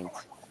mind.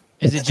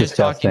 Is it just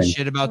talking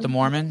shit about the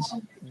Mormons?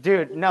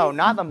 Dude, no,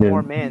 not the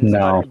Mormons,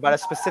 but a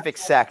specific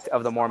sect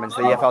of the Mormons,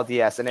 the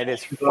FLDS, and it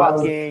is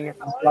fucking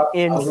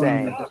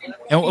insane.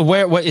 And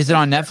what is it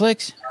on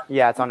Netflix?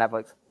 Yeah, it's on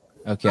Netflix.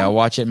 Okay, I'll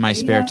watch it in my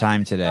spare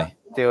time today.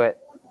 Do it.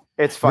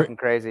 It's fucking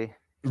crazy.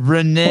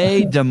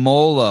 Renee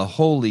DeMola,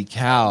 holy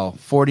cow,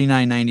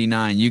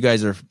 $49.99. You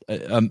guys are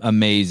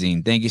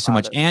amazing. Thank you so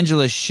much.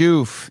 Angela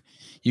Schoof,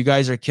 you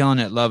guys are killing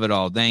it. Love it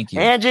all. Thank you.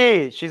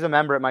 Angie, she's a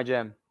member at my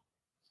gym.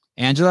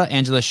 Angela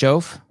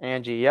Schoof?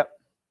 Angie, yep.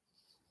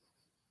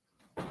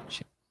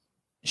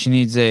 She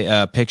needs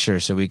a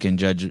picture so we can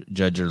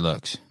judge her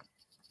looks.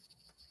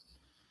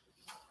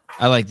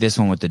 I like this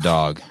one with the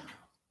dog.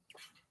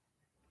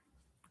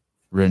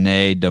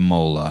 Renee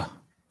DeMola.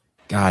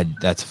 God,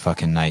 that's a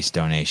fucking nice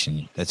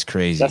donation. That's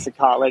crazy. Justin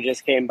Kotler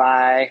just came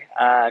by.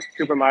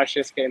 Cooper Marsh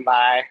just came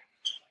by.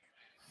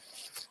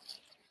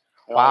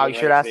 Wow, you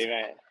should ask.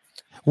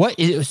 What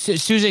is,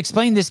 Susan,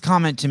 explain this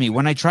comment to me.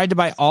 When I tried to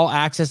buy all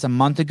access a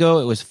month ago,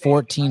 it was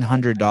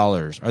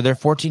 $1,400. Are there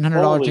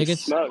 $1,400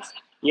 tickets? Smokes.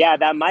 Yeah,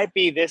 that might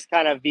be this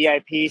kind of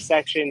VIP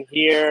section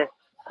here.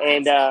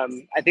 And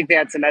I think they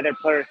had some other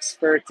perks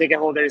for ticket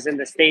holders in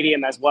the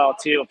stadium as well,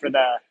 too, for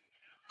the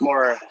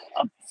more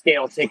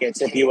upscale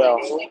tickets, if you will.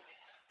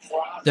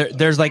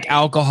 There's like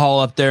alcohol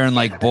up there and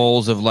like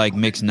bowls of like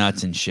mixed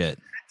nuts and shit.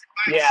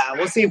 Yeah,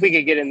 we'll see if we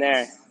can get in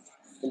there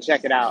and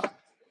check it out.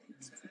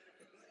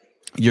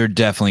 You're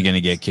definitely going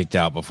to get kicked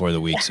out before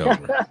the week's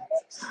over.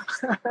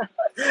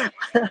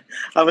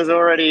 I was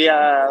already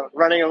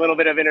running a little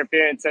bit of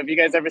interference. So if you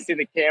guys ever see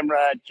the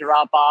camera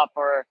drop off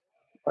or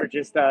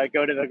just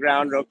go to the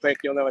ground real quick,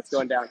 you'll know what's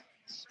going down.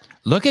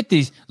 Look at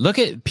these.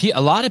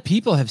 A lot of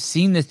people have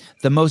seen this.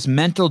 The most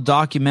mental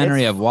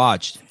documentary I've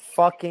watched.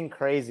 Fucking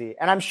crazy.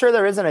 And I'm sure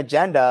there is an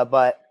agenda,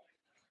 but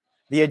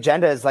the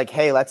agenda is like,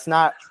 hey, let's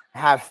not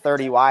have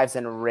 30 wives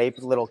and rape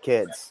little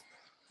kids.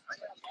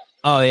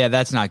 Oh, yeah,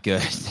 that's not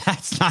good.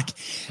 That's not.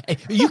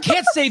 You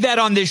can't say that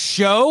on this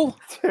show.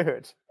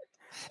 Dude.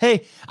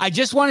 Hey, I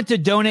just wanted to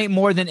donate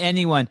more than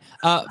anyone.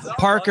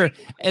 Parker,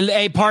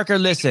 hey, Parker,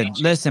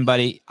 listen,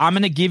 buddy. I'm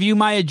going to give you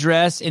my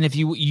address, and if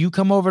you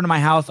come over to my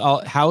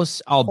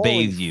house, I'll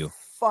bathe you.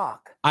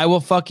 Fuck. I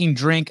will fucking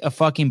drink a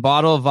fucking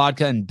bottle of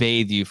vodka and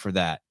bathe you for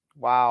that.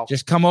 Wow.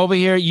 Just come over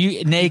here,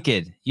 you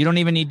naked. You don't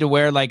even need to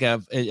wear like a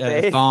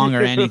thong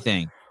or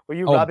anything. Were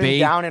you rubbing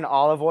down in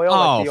olive oil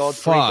like the old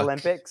Greek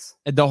Olympics?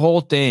 The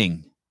whole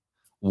thing.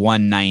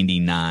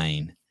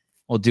 $199.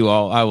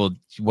 I will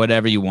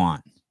whatever you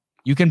want.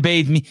 You can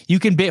bathe me. You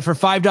can bathe for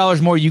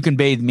 $5 more. You can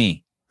bathe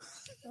me.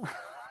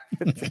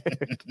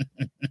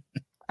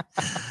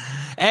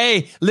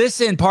 Hey,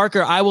 listen,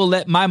 Parker. I will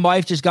let my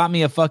wife just got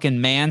me a fucking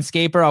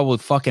manscaper. I will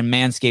fucking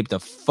manscape the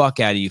fuck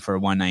out of you for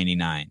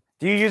 $199.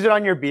 Do you use it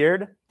on your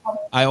beard?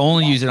 I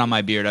only use it on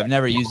my beard. I've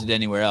never used it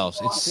anywhere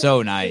else. It's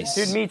so nice.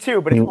 Dude, me too,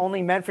 but it's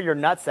only meant for your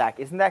nutsack.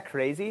 Isn't that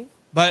crazy?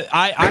 But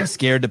I'm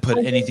scared to put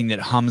anything that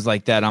hums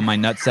like that on my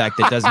nutsack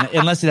that doesn't,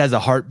 unless it has a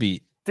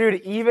heartbeat.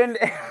 Dude, even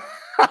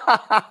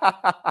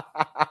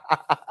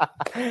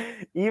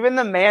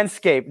the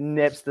Manscaped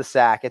nips the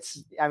sack.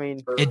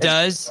 It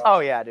does? Oh,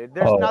 yeah, dude.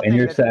 There's nothing. And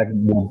your sack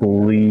will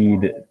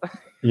bleed.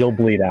 You'll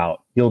bleed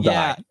out. You'll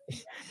die.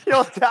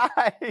 You'll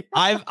die.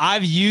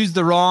 I've used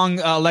the wrong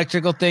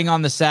electrical thing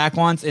on the sack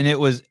once, and it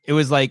was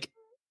like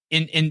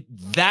in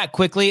that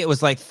quickly, it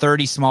was like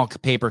 30 small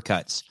paper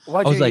cuts.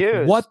 What'd you use?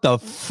 Like, what the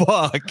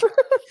fuck?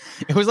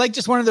 It was like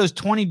just one of those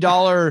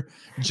 $20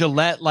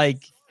 Gillette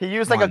like. He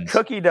used like a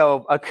cookie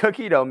dough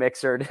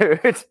mixer,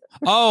 dude.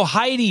 Oh,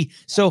 Heidi.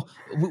 So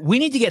we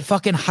need to get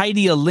fucking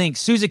Heidi a link.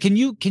 Susan, can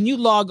you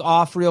log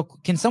off real?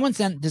 Can someone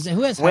send?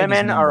 Who has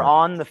women are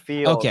on the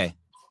field?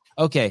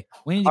 Okay.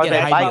 We need to get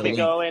Heidi. I'd like to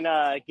go and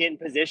get in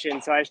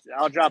position, so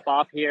I'll drop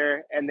off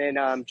here and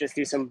then just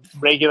do some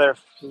regular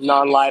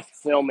non-live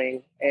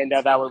filming, and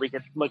that way we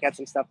could look at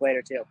some stuff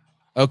later too.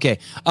 Okay.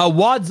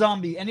 Wad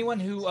Zombie, anyone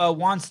who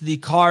wants the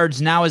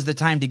cards, now is the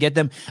time to get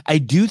them. I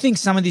do think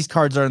some of these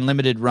cards are in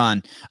limited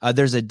run.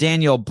 There's a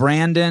Daniel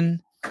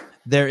Brandon.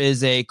 There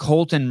is a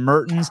Colton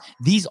Mertens.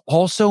 These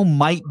also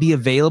might be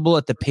available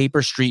at the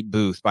Paper Street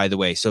booth, by the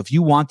way. So if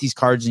you want these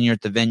cards and you're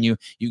at the venue,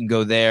 you can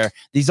go there.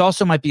 These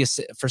also might be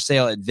for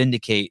sale at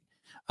Vindicate.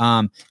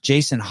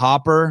 Jason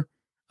Hopper.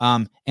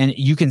 And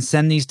you can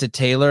send these to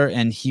Taylor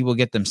and he will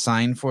get them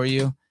signed for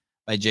you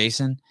by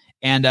Jason.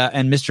 And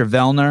Mr.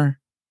 Vellner.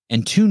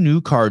 And 2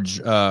 new cards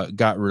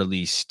got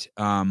released.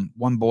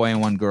 One boy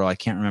and one girl. I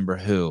can't remember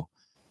who.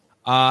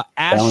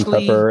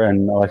 Ashley Pepper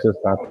and Alexis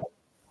Pepper.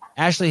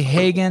 Ashley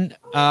Hagen.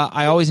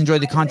 I always enjoy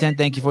the content.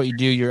 Thank you for what you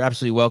do. You're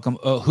absolutely welcome.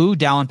 Who?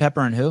 Dallin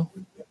Pepper and who?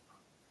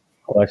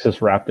 Alexis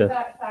Raptis.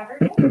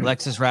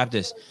 Alexis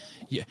Raptis.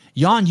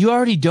 Jan, you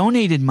already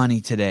donated money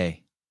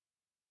today.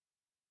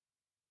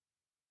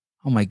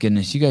 Oh my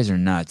goodness, you guys are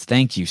nuts.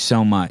 Thank you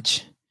so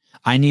much.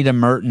 I need a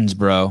Mertens,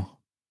 bro.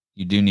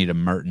 You do need a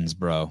Mertens,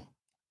 bro.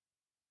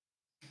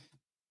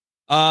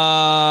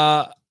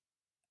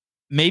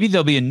 Maybe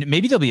there'll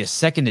be a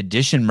second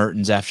edition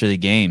Mertens after the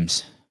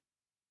games.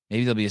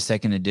 Maybe there'll be a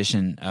second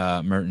edition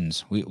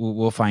Mertens.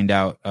 We'll find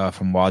out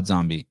from Wad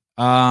Zombie.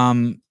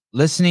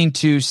 Listening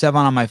to Sevon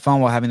on my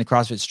phone while having the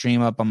CrossFit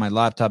stream up on my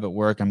laptop at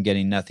work. I'm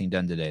getting nothing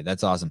done today.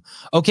 That's awesome.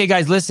 Okay,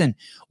 guys, listen.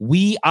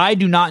 I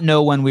do not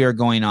know when we are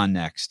going on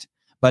next,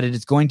 but it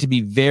is going to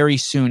be very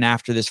soon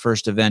after this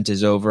first event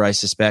is over, I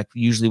suspect.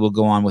 Usually we'll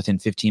go on within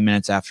 15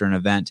 minutes after an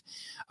event.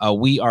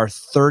 We are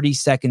 30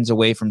 seconds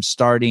away from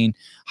starting.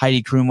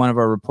 Heidi Kroon, one of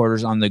our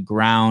reporters on the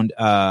ground,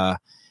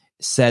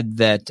 said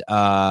that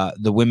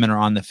the women are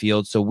on the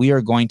field. So we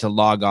are going to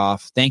log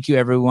off. Thank you,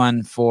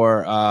 everyone,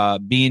 for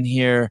being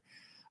here.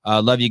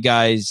 Love you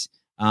guys.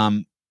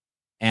 And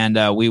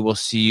we will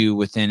see you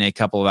within a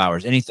couple of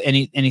hours.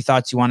 Any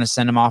thoughts you want to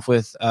send them off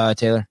with,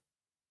 Taylor?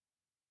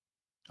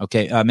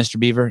 Okay. Mr.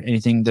 Beaver,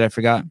 anything that I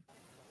forgot?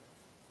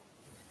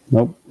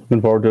 Nope.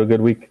 Looking forward to a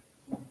good week.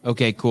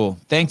 Okay, cool.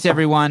 Thanks,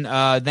 everyone.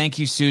 Thank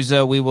you,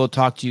 Souza. We will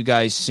talk to you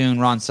guys soon.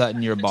 Ron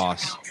Sutton, your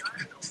boss.